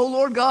 say, oh,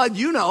 Lord God,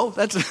 you know.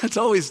 That's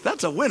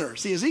a winner.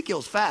 See,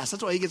 Ezekiel's fast.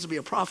 That's why he gets to be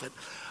a prophet.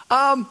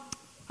 How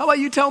about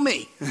you tell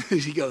me?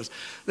 He goes.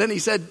 Then he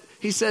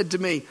said to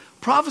me,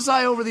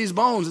 prophesy over these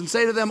bones and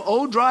say to them,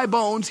 O dry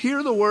bones,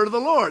 hear the word of the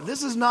Lord.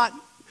 This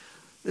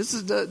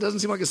doesn't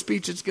seem like a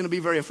speech that's going to be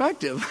very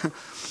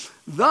effective.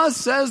 Thus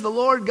says the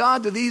Lord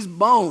God to these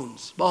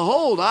bones,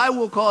 behold, I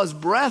will cause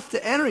breath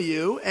to enter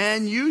you,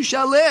 and you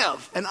shall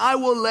live. And I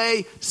will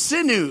lay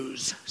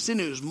sinews,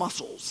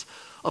 muscles,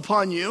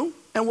 upon you,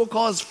 and will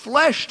cause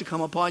flesh to come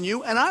upon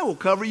you, and I will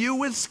cover you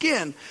with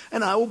skin,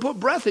 and I will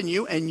put breath in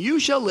you, and you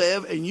shall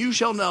live, and you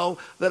shall know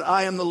that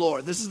I am the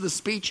Lord. This is the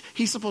speech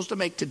he's supposed to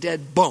make to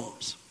dead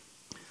bones.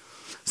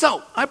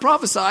 So I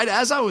prophesied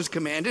as I was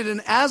commanded,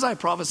 and as I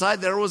prophesied,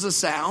 there was a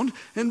sound,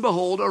 and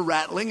behold, a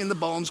rattling, and the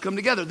bones come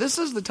together. This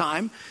is the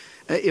time,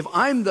 if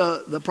I'm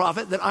the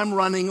prophet, that I'm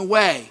running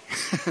away.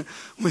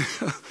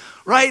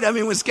 Right? I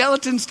mean, when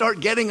skeletons start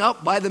getting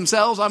up by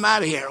themselves, I'm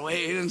out of here. We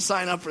didn't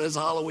sign up for this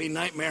Halloween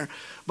nightmare.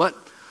 But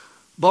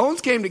bones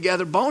came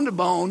together, bone to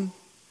bone,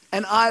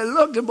 and I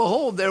looked, and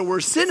behold, there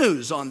were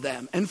sinews on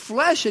them, and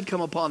flesh had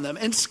come upon them,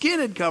 and skin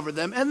had covered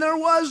them, and there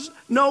was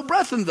no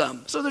breath in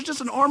them. So there's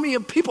just an army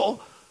of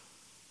people.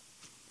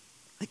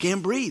 They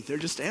can't breathe. They're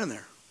just standing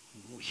there.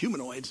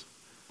 Humanoids.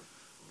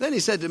 Then he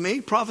said to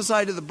me,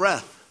 prophesy to the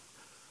breath.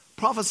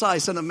 Prophesy,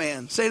 son of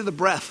man. Say to the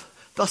breath,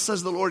 thus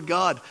says the Lord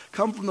God,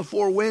 come from the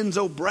four winds,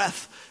 O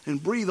breath,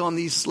 and breathe on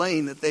these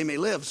slain that they may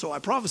live. So I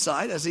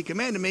prophesied as he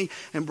commanded me,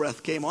 and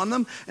breath came on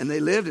them, and they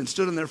lived and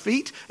stood on their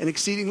feet, an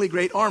exceedingly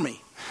great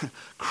army.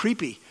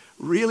 Creepy.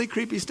 really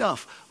creepy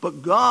stuff.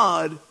 But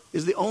God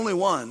is the only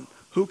one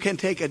who can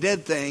take a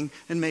dead thing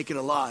and make it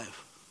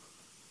alive.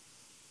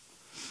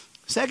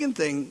 Second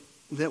thing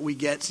that we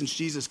get, since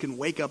Jesus can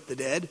wake up the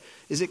dead,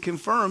 is it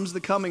confirms the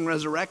coming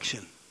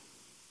resurrection.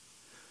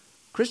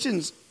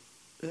 Christians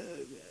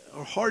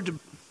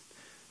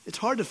it's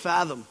hard to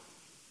fathom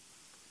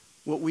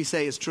what we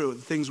say is true,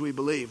 the things we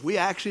believe. We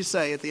actually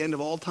say at the end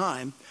of all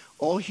time,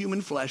 all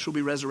human flesh will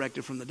be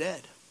resurrected from the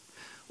dead.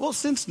 Well,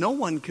 since no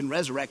one can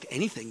resurrect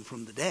anything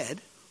from the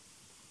dead,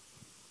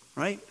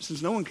 right?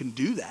 Since no one can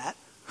do that,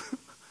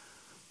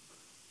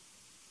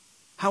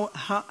 how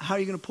are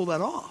you going to pull that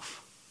off?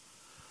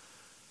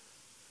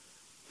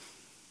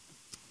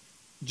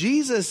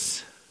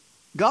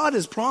 God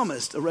has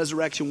promised a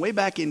resurrection way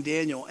back in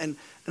Daniel. And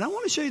I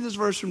want to show you this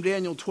verse from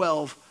Daniel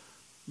 12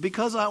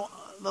 because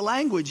the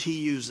language he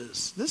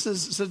uses. This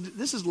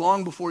is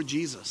long before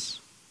Jesus.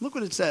 Look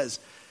what it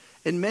says.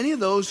 And many of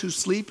those who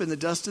sleep in the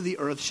dust of the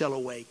earth shall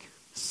awake.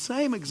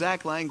 Same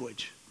exact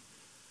language.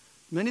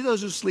 Many of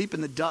those who sleep in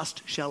the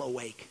dust shall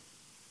awake.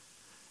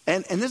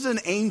 And this is an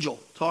angel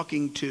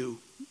talking to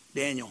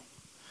Daniel.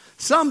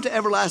 Some to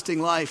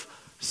everlasting life,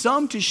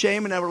 some to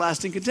shame and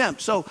everlasting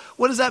contempt. So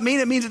what does that mean?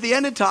 It means at the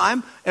end of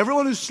time,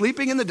 everyone who's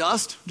sleeping in the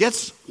dust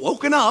gets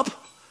woken up,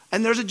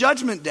 and there's a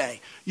judgment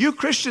day. You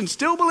Christians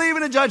still believe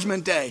in a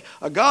judgment day.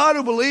 A God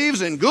who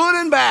believes in good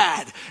and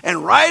bad,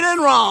 and right and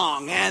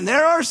wrong, and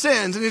there are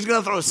sins, and he's going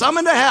to throw some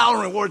into hell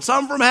and reward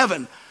some from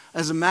heaven.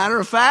 As a matter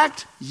of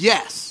fact,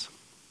 yes.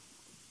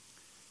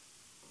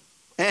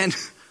 And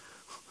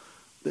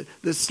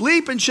the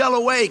sleep and shall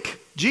awake.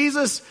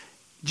 Jesus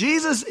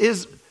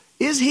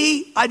is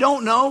he? I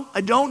don't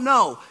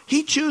know.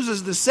 He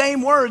chooses the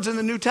same words in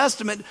the New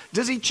Testament.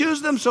 Does he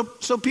choose them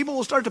so people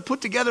will start to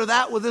put together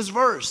that with this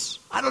verse?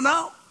 I don't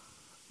know.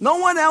 No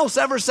one else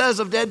ever says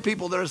of dead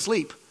people they're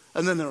asleep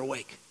and then they're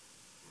awake.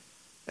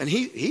 And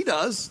he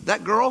does.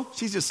 That girl,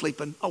 she's just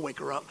sleeping. I'll wake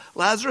her up.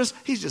 Lazarus,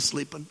 he's just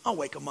sleeping. I'll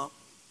wake him up.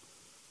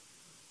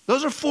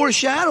 Those are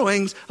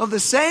foreshadowings of the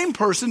same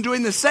person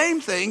doing the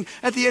same thing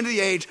at the end of the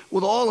age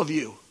with all of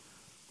you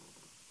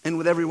and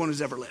with everyone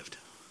who's ever lived.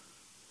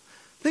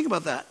 Think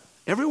about that.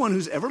 Everyone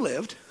who's ever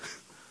lived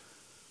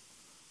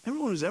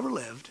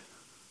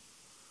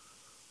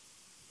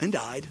and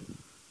died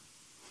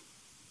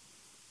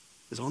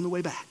is on the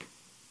way back.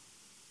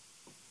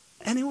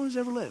 Anyone who's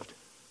ever lived.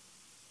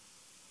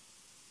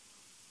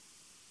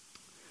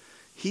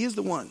 He is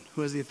the one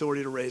who has the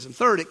authority to raise him.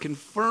 Third, it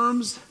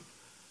confirms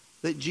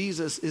that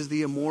Jesus is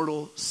the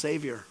immortal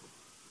Savior.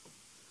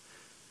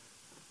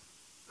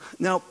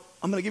 Now,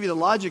 I'm going to give you the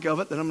logic of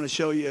it, then I'm going to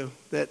show you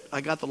that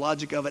I got the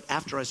logic of it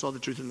after I saw the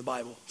truth in the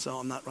Bible. So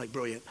I'm not like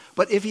brilliant.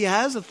 But if he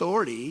has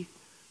authority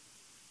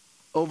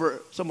over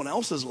someone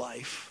else's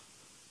life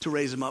to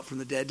raise him up from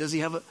the dead,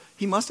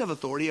 he must have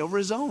authority over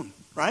his own,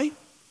 right?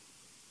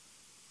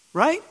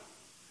 Right?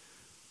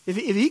 If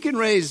he can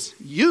raise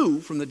you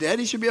from the dead,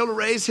 he should be able to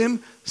raise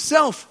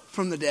himself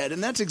from the dead.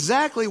 And that's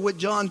exactly what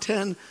John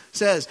 10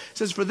 says. It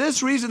says, for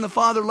this reason the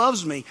Father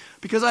loves me,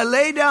 because I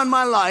lay down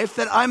my life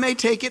that I may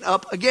take it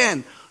up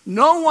again.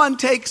 No one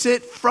takes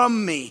it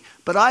from me,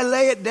 but I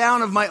lay it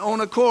down of my own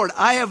accord.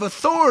 I have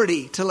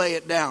authority to lay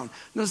it down.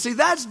 Now see,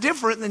 that's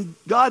different than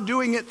God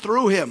doing it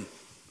through him.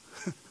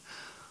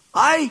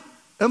 I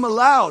am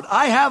allowed.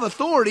 I have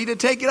authority to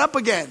take it up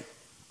again.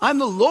 I'm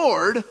the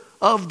Lord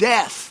of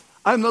death.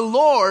 I'm the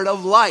Lord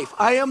of life.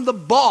 I am the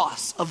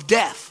boss of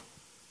death.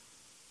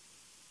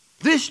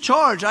 This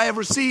charge I have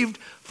received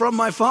from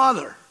my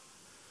Father.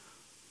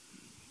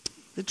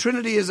 The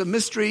Trinity is a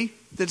mystery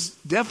that's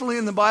definitely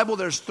in the Bible.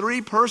 There's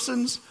 3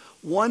 persons,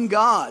 one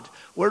God.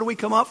 Where do we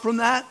come up from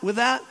that? With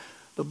that?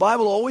 The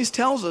Bible always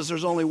tells us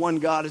there's only one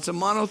God. It's a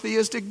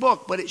monotheistic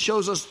book, but it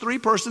shows us 3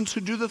 persons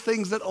who do the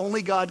things that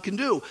only God can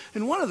do.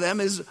 And one of them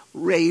is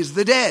raise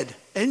the dead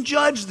and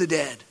judge the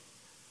dead.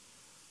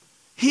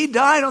 He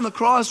died on the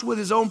cross with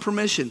his own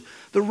permission.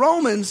 The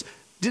Romans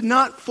did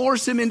not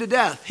force him into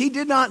death. He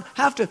did not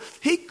have to.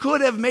 He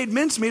could have made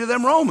mincemeat of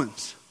them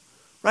Romans,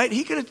 right?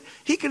 He could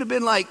have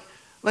been like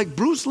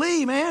Bruce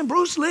Lee, man.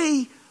 Bruce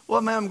Lee. Well,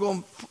 man, I'm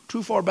going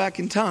too far back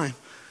in time.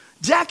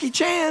 Jackie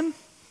Chan.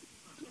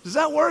 Does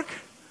that work?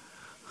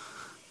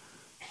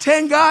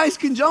 10 guys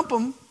can jump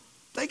him.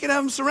 They can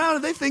have him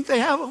surrounded. They think they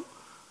have him.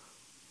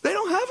 They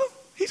don't have him.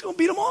 He's going to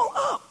beat them all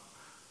up.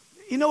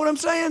 You know what I'm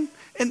saying?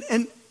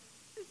 And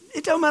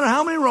it doesn't matter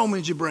how many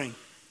Romans you bring.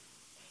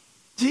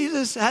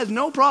 Jesus has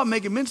no problem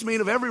making mincemeat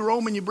of every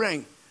Roman you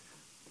bring.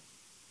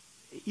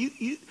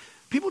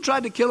 People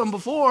tried to kill him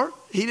before.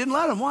 He didn't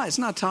let them. Why? It's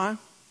not time.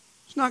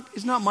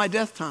 It's not my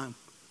death time.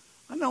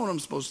 I know when I'm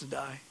supposed to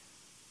die.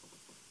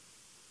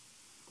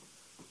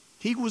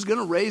 He was going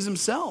to raise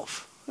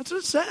himself. That's what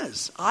it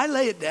says. I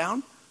lay it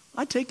down.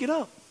 I take it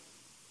up.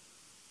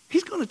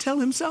 He's going to tell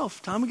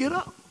himself, time to get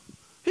up.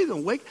 He's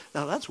going to wake.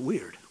 Now that's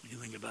weird when you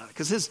think about it.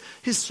 Because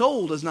his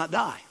soul does not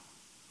die.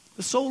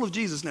 The soul of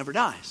Jesus never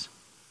dies.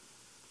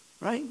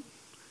 Right?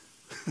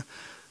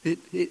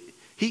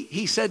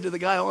 He said to the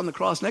guy on the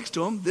cross next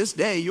to him, this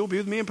day you'll be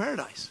with me in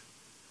paradise.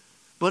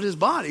 But his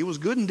body was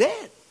good and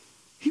dead.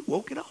 He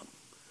woke it up.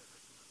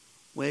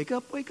 Wake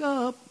up, wake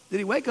up. Did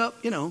he wake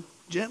up?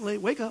 Gently,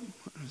 wake up.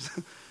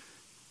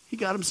 He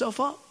got himself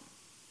up.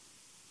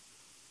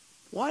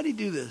 Why did he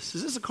do this?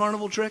 Is this a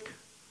carnival trick?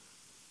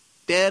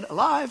 Dead,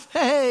 alive?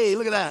 Hey,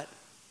 look at that.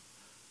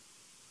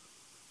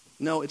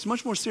 No, it's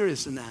much more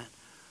serious than that.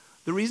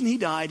 The reason he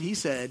died, he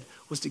said,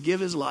 was to give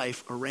his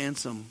life a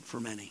ransom for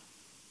many.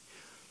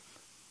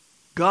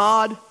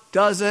 God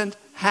doesn't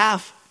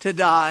have to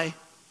die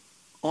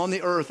on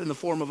the earth in the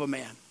form of a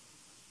man.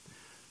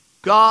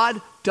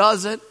 God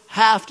doesn't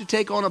have to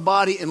take on a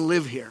body and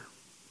live here.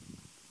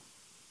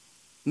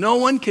 No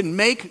one can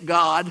make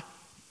God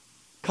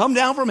come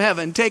down from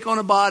heaven, take on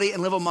a body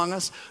and live among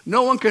us.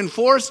 No one can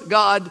force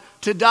God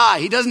to die.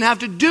 He doesn't have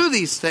to do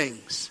these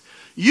things.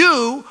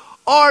 You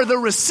are the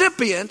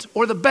recipient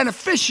or the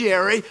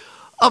beneficiary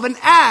of an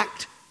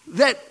act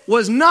that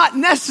was not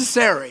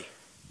necessary.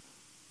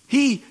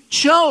 He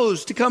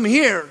chose to come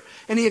here,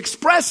 and he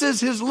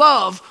expresses his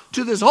love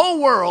to this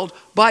whole world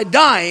by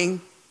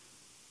dying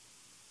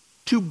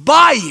to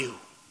buy you.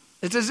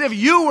 It's as if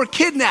you were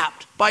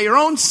kidnapped by your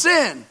own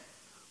sin,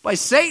 by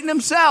Satan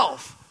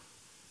himself.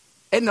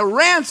 And the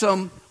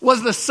ransom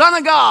was the Son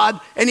of God,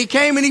 and he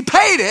came and he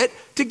paid it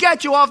to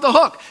get you off the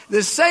hook.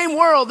 This same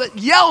world that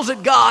yells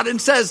at God and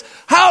says,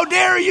 how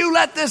dare you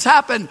let this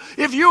happen?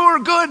 If you were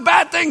good,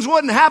 bad things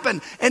wouldn't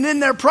happen. And in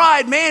their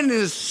pride, man in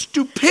his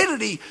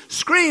stupidity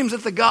screams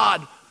at the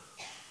God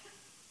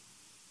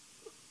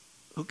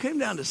who came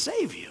down to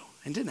save you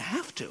and didn't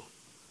have to.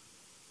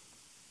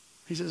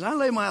 He says, I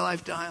lay my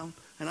life down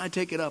and I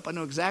take it up. I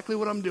know exactly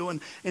what I'm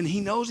doing. And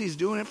he knows he's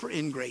doing it for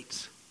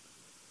ingrates.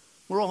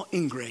 We're all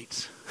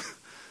ingrates.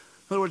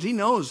 In other words, he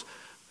knows,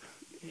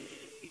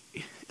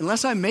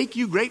 unless I make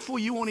you grateful,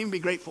 you won't even be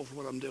grateful for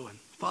what I'm doing.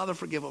 Father,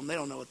 forgive them. They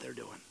don't know what they're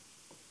doing.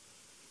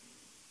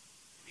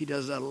 He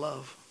does that out of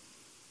love.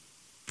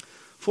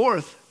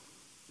 Fourth,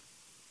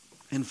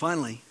 and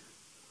finally,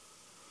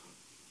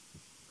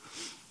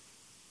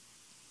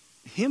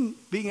 him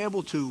being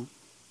able to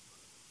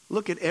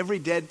look at every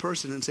dead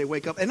person and say,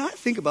 wake up. And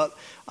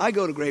I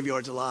go to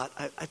graveyards a lot.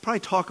 I probably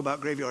talk about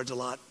graveyards a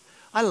lot.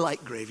 I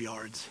like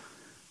graveyards.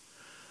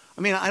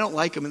 I mean, I don't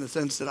like them in the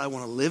sense that I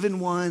want to live in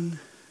one.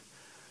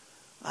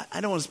 I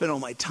don't want to spend all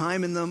my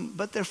time in them,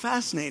 but they're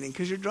fascinating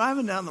because you're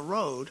driving down the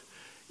road,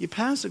 you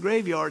pass a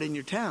graveyard in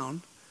your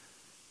town,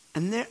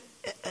 and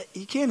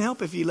you can't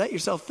help if you let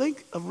yourself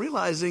think of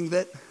realizing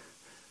that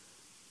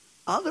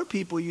other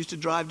people used to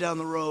drive down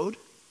the road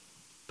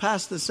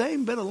past the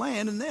same bit of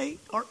land, and they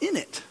are in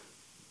it.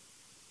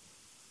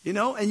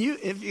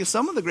 And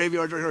some of the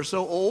graveyards are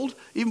so old,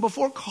 even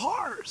before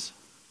cars.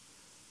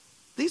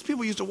 These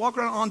people used to walk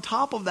around on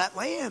top of that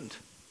land.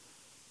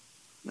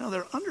 Now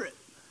they're under it.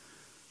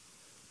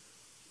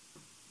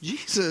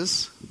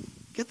 Jesus,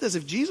 get this,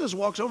 if Jesus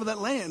walks over that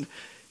land,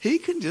 he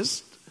can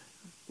just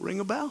ring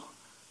a bell.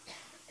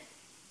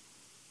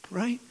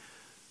 Right?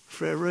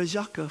 Frère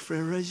Jacques,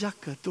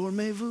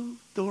 dormez-vous,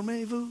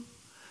 dormez-vous.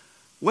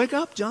 Wake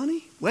up,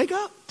 Johnny. Wake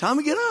up. Time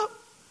to get up.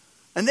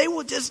 And they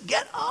will just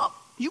get up.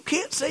 You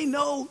can't say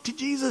no to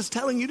Jesus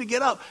telling you to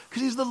get up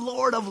because he's the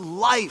Lord of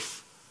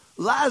life.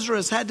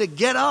 Lazarus had to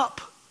get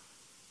up.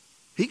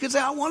 He could say,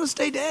 I want to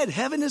stay dead.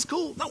 Heaven is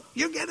cool. No,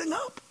 you're getting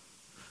up.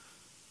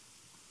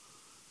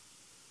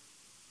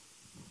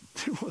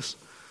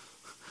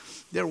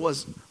 There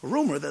was a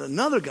rumor that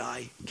another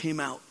guy came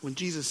out when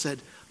Jesus said,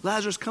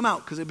 Lazarus, come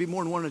out, because there'd be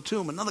more than one in a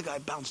tomb. Another guy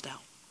bounced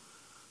out.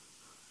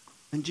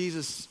 And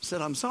Jesus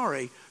said, I'm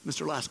sorry,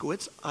 Mr.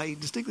 Laskowitz. I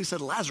distinctly said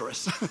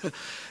Lazarus.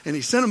 And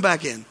he sent him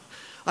back in.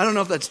 I don't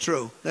know if that's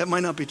true. That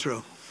might not be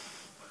true.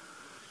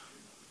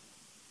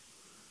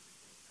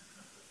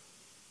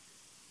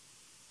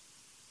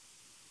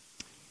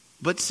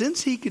 But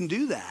since he can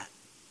do that,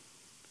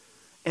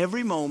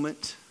 every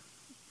moment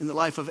in the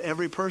life of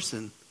every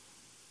person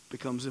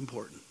becomes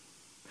important.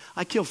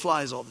 I kill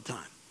flies all the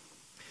time,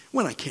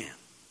 when I can.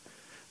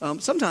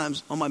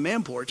 Sometimes on my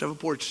man porch, I have a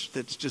porch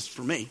that's just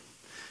for me.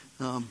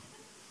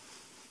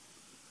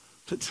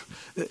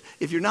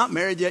 If you're not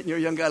married yet and you're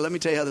a young guy, let me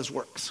tell you how this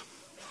works.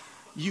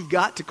 You've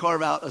got to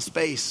carve out a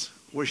space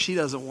where she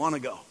doesn't want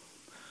to go.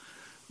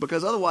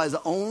 Because otherwise,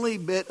 the only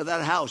bit of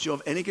that house you'll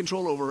have any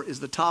control over is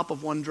the top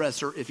of one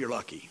dresser if you're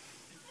lucky.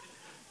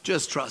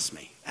 Just trust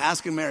me.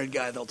 Ask a married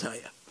guy, they'll tell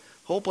you.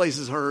 Whole place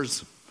is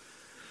hers.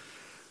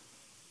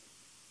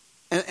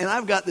 And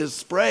I've got this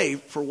spray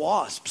for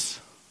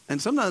wasps.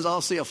 And sometimes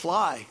I'll see a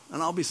fly,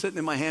 and I'll be sitting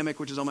in my hammock,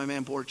 which is on my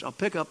man porch. I'll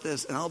pick up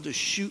this, and I'll just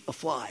shoot a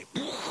fly.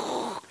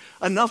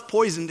 Enough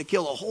poison to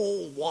kill a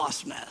whole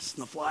wasp nest.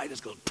 And the fly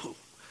just goes poof.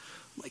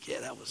 I'm like,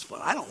 yeah, that was fun.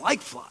 I don't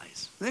like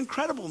flies. They're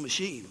incredible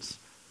machines.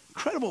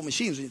 Incredible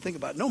machines when you think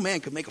about it. No man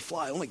could make a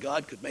fly. Only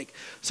God could make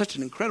such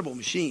an incredible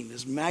machine.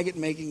 This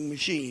maggot-making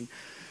machine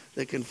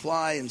that can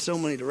fly in so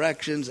many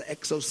directions,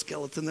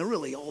 exoskeleton. They're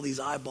really all these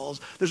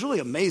eyeballs. They're really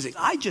amazing.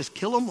 I just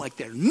kill them like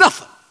they're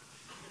nothing.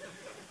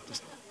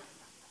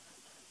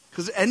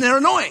 And they're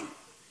annoying.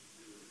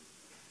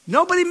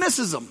 Nobody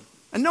misses them.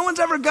 And no one's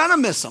ever going to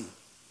miss them.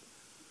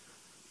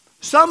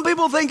 Some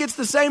people think it's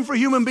the same for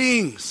human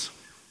beings.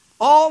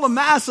 All the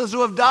masses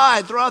who have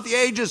died throughout the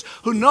ages,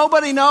 who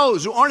nobody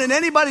knows, who aren't in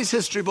anybody's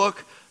history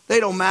book,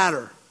 they don't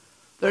matter.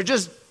 They're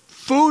just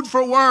food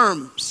for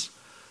worms.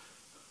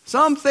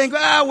 Some think,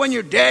 when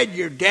you're dead,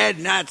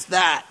 and that's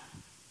that.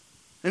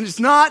 And it's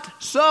not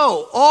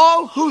so.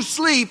 All who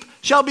sleep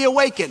shall be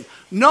awakened.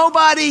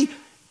 Nobody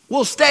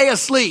will stay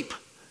asleep.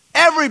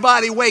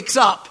 Everybody wakes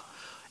up.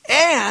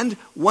 And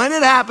when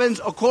it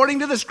happens, according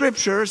to the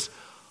scriptures,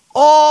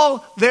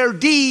 all their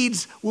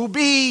deeds will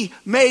be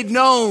made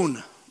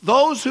known.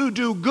 Those who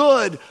do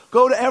good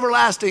go to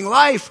everlasting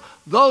life.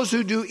 Those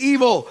who do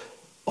evil,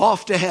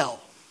 off to hell.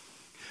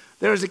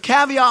 There's a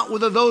caveat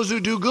with those who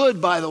do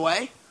good, by the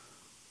way.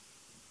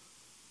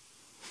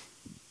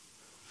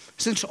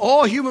 Since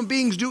all human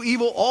beings do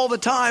evil all the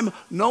time,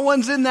 no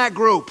one's in that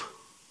group.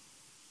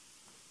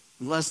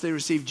 Unless they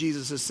receive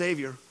Jesus as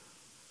Savior,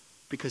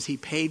 because He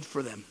paid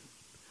for them.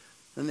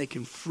 Then they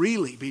can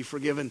freely be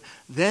forgiven.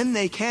 Then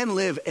they can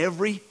live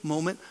every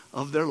moment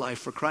of their life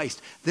for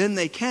Christ. Then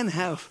they can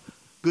have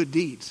good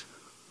deeds.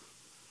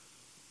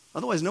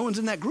 Otherwise, no one's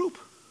in that group.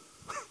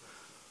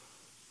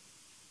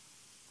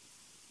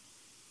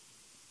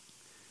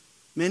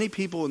 Many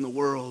people in the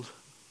world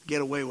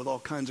get away with all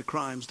kinds of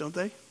crimes, don't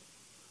they?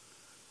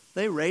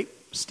 They rape,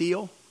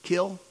 steal,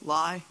 kill,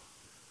 lie,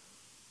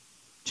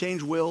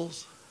 change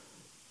wills.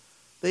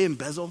 They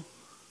embezzle.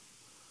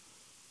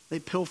 They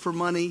pilfer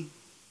money.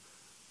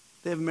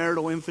 They have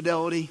marital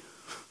infidelity,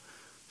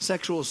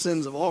 sexual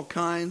sins of all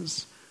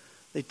kinds.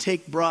 They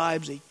take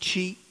bribes. They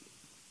cheat.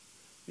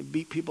 They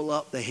beat people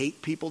up. They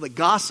hate people. They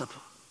gossip.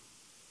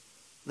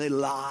 They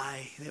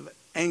lie. They have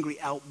angry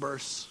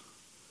outbursts.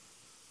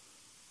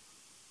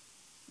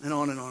 And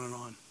on and on and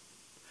on.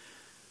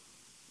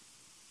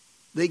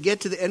 They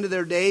get to the end of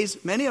their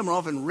days. Many of them are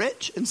often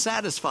rich and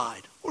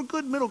satisfied, or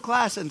good middle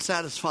class and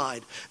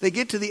satisfied. They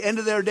get to the end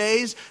of their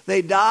days,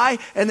 they die,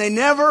 and they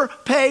never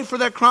pay for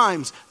their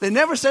crimes. They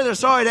never say they're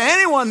sorry to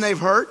anyone they've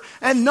hurt,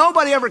 and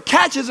nobody ever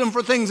catches them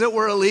for things that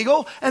were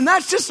illegal, and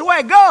that's just the way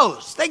it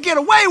goes. They get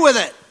away with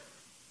it.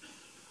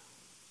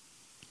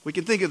 We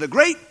can think of the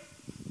great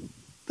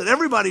that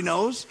everybody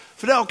knows,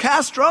 Fidel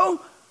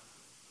Castro,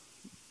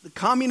 the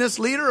communist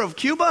leader of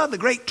Cuba, the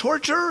great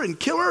torturer and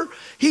killer.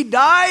 He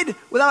died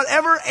without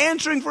ever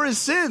answering for his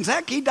sins.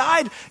 Heck, he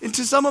died, and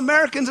to some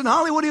Americans in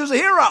Hollywood, he was a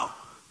hero.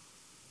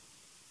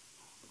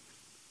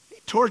 He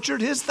tortured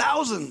his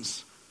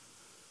thousands.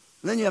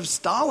 And then you have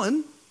Stalin.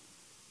 You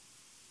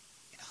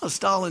know how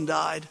Stalin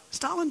died?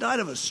 Stalin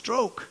died of a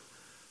stroke,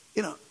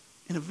 in a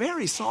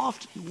very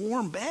soft,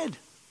 warm bed.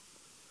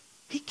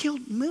 He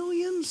killed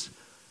millions,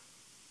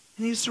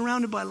 and he was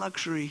surrounded by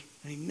luxury,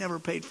 and he never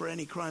paid for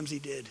any crimes he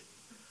did.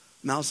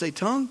 Mao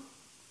Zedong,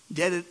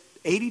 dead at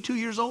 82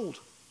 years old.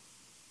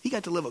 He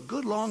got to live a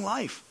good long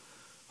life.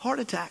 Heart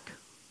attack.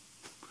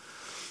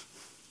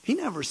 He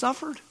never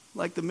suffered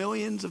like the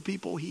millions of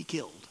people he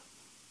killed.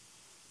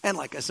 And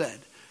like I said,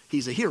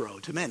 he's a hero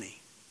to many.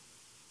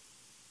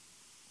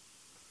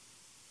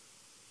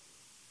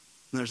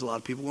 And there's a lot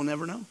of people we'll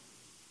never know.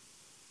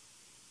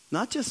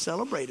 Not just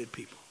celebrated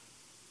people.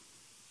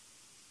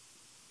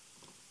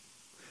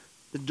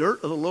 The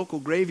dirt of the local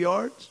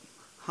graveyards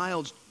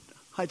hides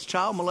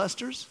child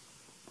molesters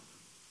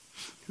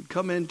who'd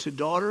come into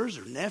daughters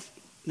or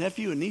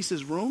nephew and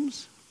niece's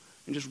rooms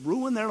and just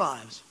ruin their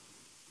lives.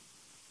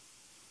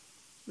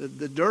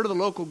 The dirt of the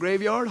local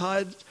graveyard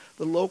hides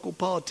the local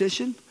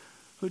politician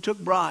who took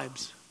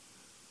bribes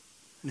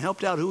and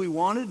helped out who he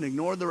wanted and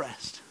ignored the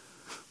rest.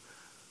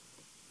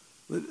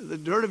 The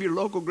dirt of your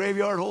local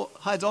graveyard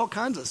hides all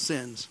kinds of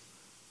sins.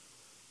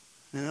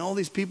 And all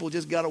these people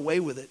just got away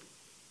with it.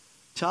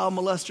 Child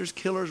molesters,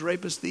 killers,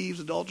 rapists,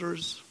 thieves,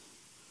 adulterers,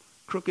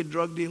 crooked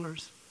drug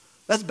dealers.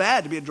 That's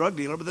bad to be a drug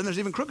dealer, but then there's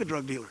even crooked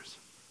drug dealers.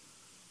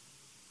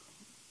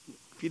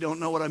 If you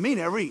don't know what I mean,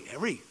 every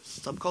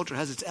subculture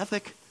has its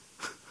ethic.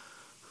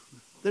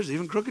 There's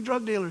even crooked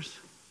drug dealers.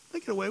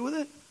 They get away with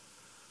it.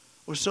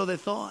 Or so they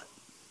thought.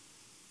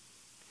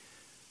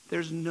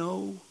 There's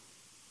no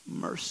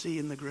mercy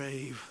in the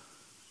grave.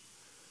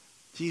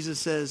 Jesus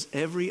says,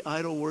 every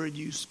idle word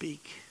you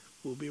speak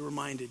will be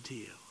reminded to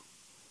you.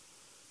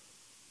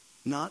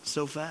 Not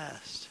so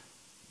fast.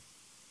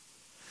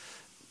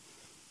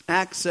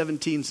 Acts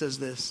 17 says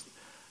this,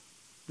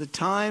 the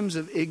times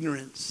of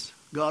ignorance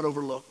God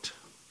overlooked,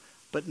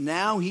 but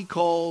now He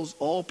calls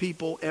all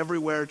people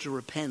everywhere to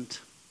repent.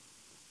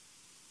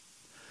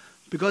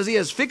 Because He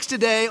has fixed a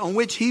day on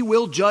which He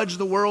will judge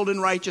the world in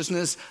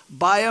righteousness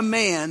by a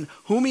man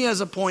whom He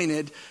has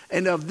appointed,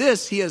 and of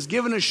this He has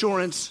given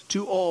assurance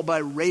to all by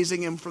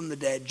raising Him from the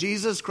dead.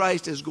 Jesus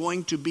Christ is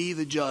going to be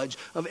the judge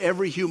of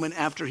every human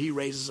after He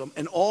raises them,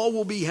 and all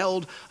will be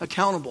held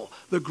accountable,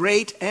 the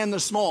great and the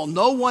small.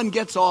 No one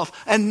gets off,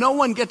 and no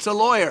one gets a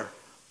lawyer.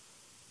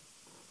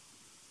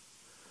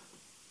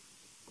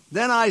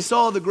 Then I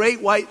saw the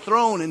great white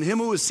throne and Him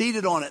who was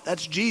seated on it.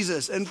 That's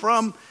Jesus. And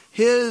from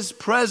His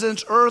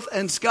presence, earth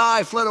and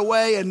sky fled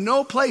away, and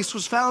no place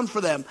was found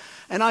for them.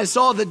 And I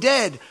saw the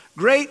dead,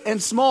 great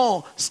and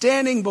small,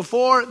 standing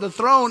before the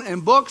throne,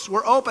 and books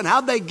were open.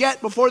 How'd they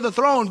get before the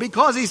throne?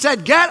 Because He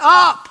said, get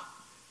up!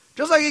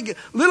 Just like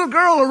little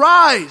girl,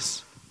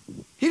 arise.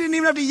 He didn't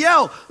even have to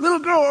yell. Little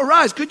girl,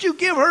 arise. Could you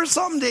give her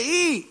something to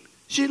eat?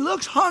 She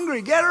looks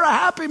hungry. Get her a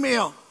Happy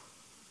Meal.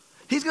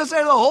 He's going to say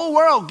to the whole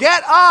world,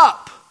 get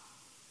up.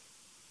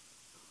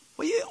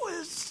 Well,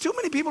 too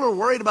many people are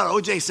worried about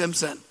O.J.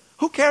 Simpson.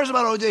 Who cares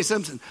about O.J.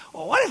 Simpson?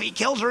 Well, what if he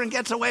kills her and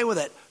gets away with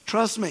it?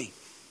 Trust me.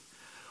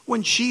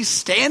 When she's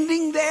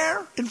standing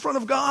there in front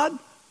of God,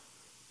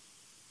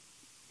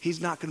 he's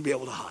not going to be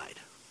able to hide.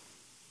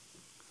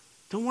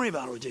 Don't worry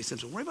about O.J.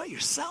 Simpson. Worry about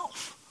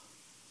yourself.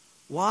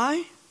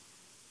 Why?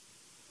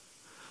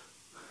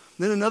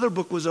 Then another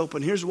book was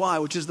opened. Here's why,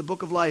 which is the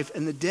book of life.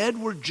 And the dead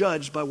were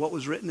judged by what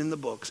was written in the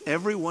books.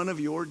 Every one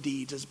of your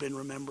deeds has been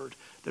remembered.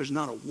 There's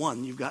not a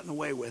one you've gotten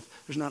away with.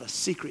 There's not a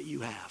secret you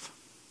have.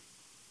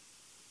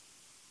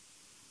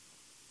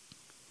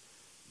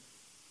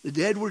 The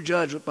dead were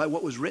judged by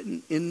what was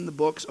written in the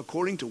books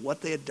according to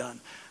what they had done.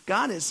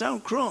 God is so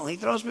cruel. He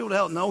throws people to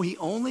hell. No, he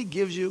only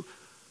gives you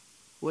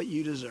what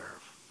you deserve.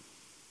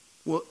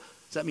 Well,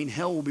 does that mean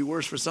hell will be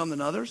worse for some than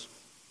others?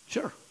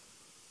 Sure.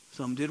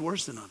 Some did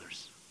worse than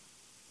others.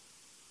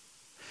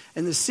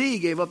 And the sea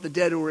gave up the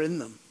dead who were in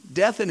them.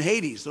 Death and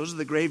Hades, those are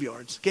the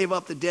graveyards, gave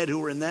up the dead who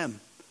were in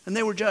them. And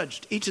they were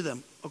judged, each of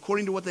them,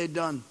 according to what they had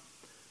done.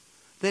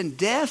 Then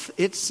death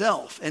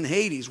itself and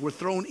Hades were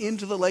thrown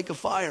into the lake of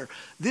fire.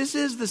 This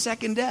is the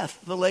second death,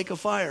 the lake of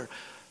fire.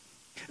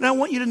 And I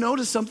want you to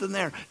notice something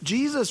there.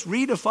 Jesus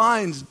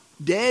redefines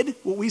dead,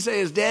 what we say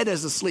is dead,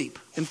 as asleep.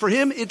 And for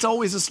him, it's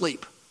always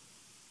asleep.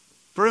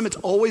 For him, it's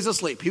always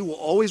asleep. He will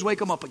always wake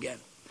them up again.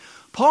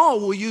 Paul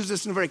will use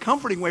this in a very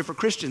comforting way for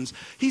Christians.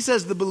 He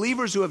says the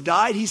believers who have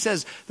died, he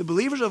says the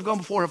believers who have gone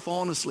before have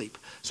fallen asleep.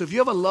 So if you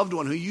have a loved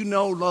one who you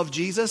know loved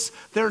Jesus,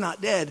 they're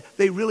not dead.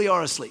 They really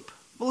are asleep.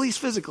 Well, at least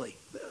physically.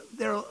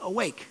 They're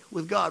awake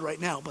with God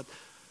right now, but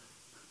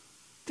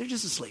they're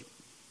just asleep.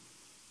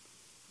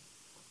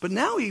 But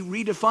now he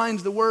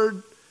redefines the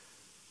word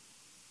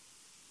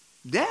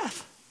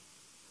death.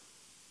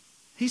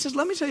 He says,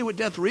 let me tell you what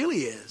death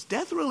really is.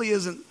 Death really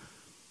isn't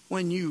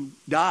when you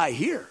die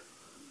here.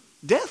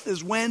 Death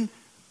is when,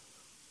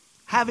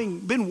 having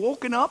been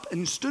woken up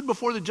and stood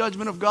before the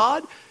judgment of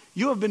God,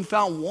 you have been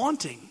found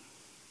wanting.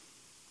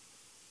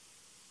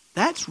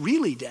 That's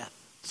really death.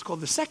 It's called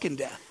the second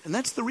death, and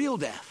that's the real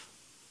death.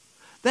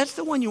 That's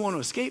the one you want to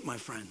escape, my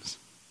friends.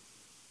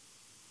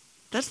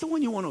 That's the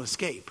one you want to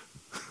escape.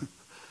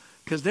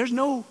 Because there's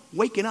no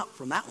waking up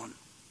from that one.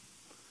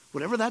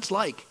 Whatever that's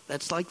like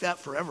that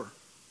forever.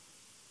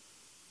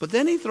 But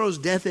then he throws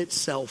death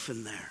itself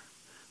in there.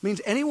 It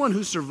means anyone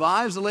who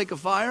survives the lake of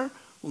fire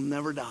will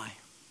never die.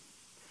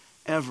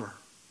 Ever.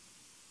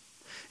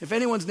 If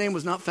anyone's name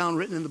was not found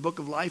written in the book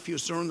of life, he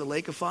was thrown in the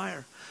lake of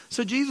fire.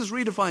 So Jesus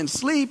redefines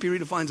sleep, he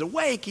redefines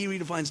awake, he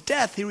redefines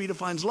death, he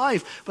redefines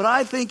life. But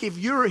I think if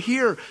you're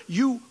here,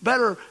 you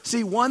better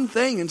see one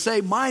thing and say,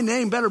 my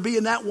name better be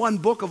in that one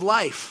book of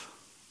life.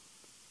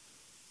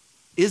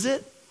 Is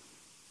it?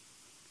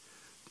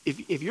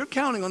 If you're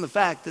counting on the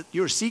fact that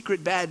your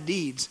secret bad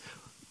deeds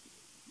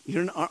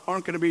aren't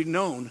going to be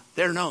known,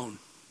 they're known.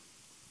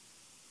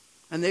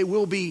 And they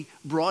will be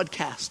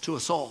broadcast to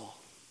us all.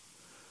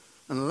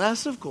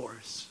 Unless, of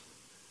course,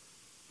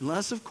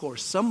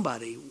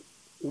 somebody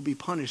will be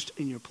punished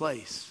in your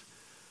place.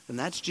 And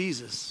that's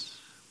Jesus.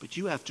 But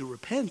you have to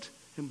repent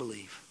and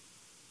believe.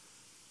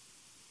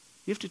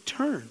 You have to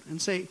turn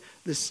and say,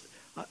 the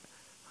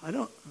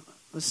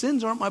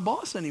sins aren't my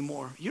boss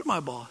anymore. You're my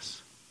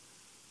boss.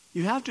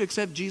 You have to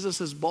accept Jesus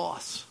as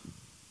boss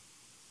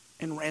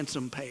and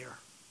ransom payer.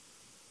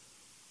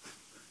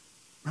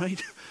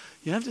 Right?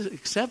 You have to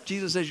accept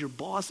Jesus as your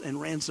boss and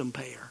ransom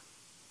payer.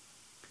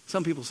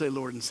 Some people say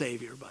Lord and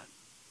Savior, but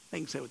they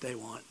can say what they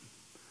want.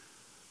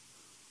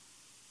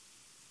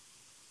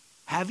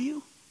 Have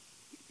you?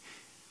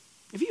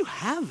 If you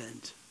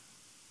haven't,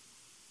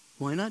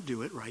 why not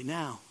do it right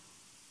now?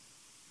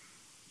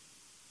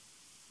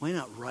 Why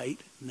not right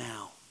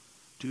now?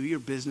 Do your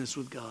business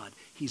with God.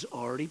 He's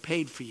already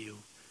paid for you.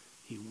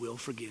 He will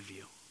forgive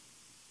you.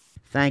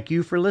 Thank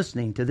you for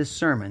listening to this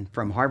sermon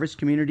from Harvest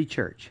Community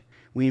Church.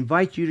 We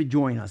invite you to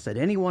join us at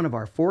any one of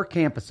our 4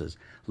 campuses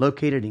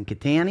located in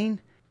Kittanning,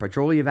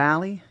 Petrolia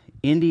Valley,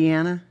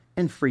 Indiana,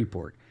 and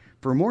Freeport.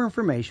 For more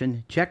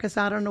information, check us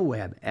out on the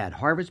web at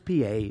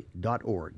harvestpa.org.